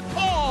close to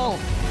call.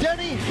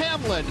 Denny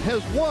Hamlin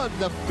has won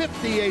the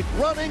 58th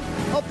running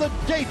of the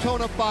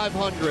Daytona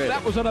 500.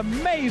 That was an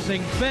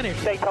amazing finish.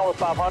 Daytona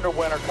 500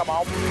 winner, come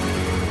on.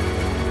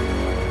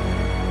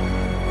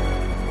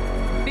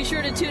 Be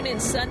sure to tune in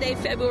Sunday,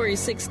 February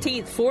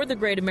 16th for the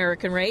Great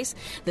American Race,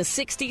 the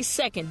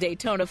 62nd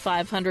Daytona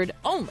 500,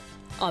 only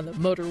on the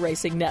Motor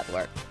Racing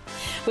Network.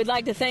 We'd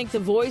like to thank the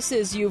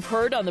voices you've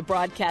heard on the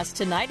broadcast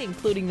tonight,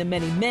 including the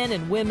many men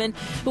and women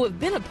who have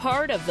been a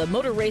part of the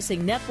Motor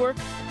Racing Network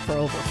for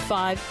over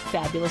 5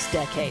 fabulous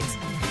decades.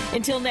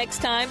 Until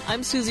next time,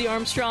 I'm Susie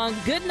Armstrong.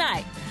 Good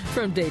night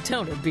from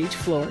Daytona Beach,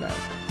 Florida.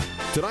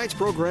 Tonight's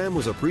program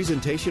was a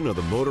presentation of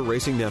the Motor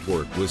Racing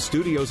Network with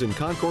studios in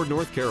Concord,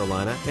 North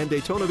Carolina and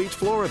Daytona Beach,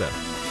 Florida.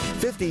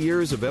 50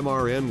 Years of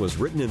MRN was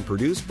written and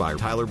produced by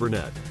Tyler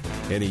Burnett.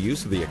 Any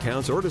use of the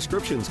accounts or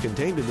descriptions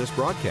contained in this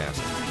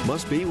broadcast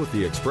must be with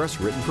the express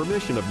written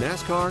permission of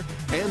NASCAR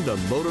and the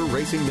Motor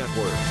Racing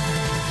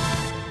Network.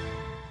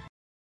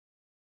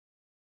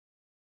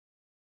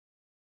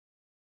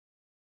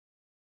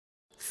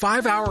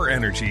 Five-Hour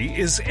Energy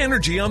is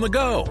energy on the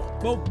go.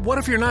 Well, what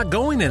if you're not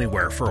going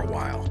anywhere for a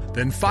while?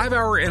 Then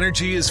 5-Hour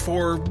Energy is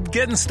for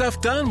getting stuff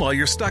done while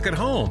you're stuck at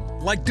home,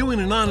 like doing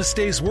an honest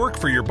day's work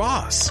for your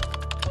boss.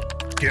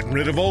 Getting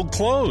rid of old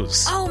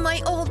clothes. Oh,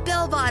 my old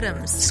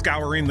bell-bottoms.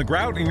 Scouring the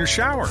grout in your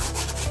shower.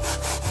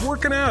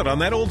 Working out on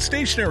that old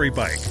stationary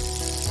bike.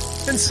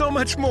 And so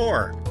much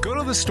more. Go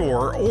to the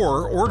store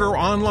or order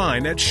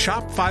online at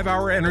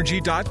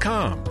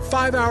shop5hourenergy.com.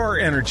 5-Hour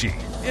Energy.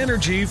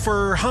 Energy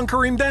for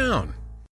hunkering down.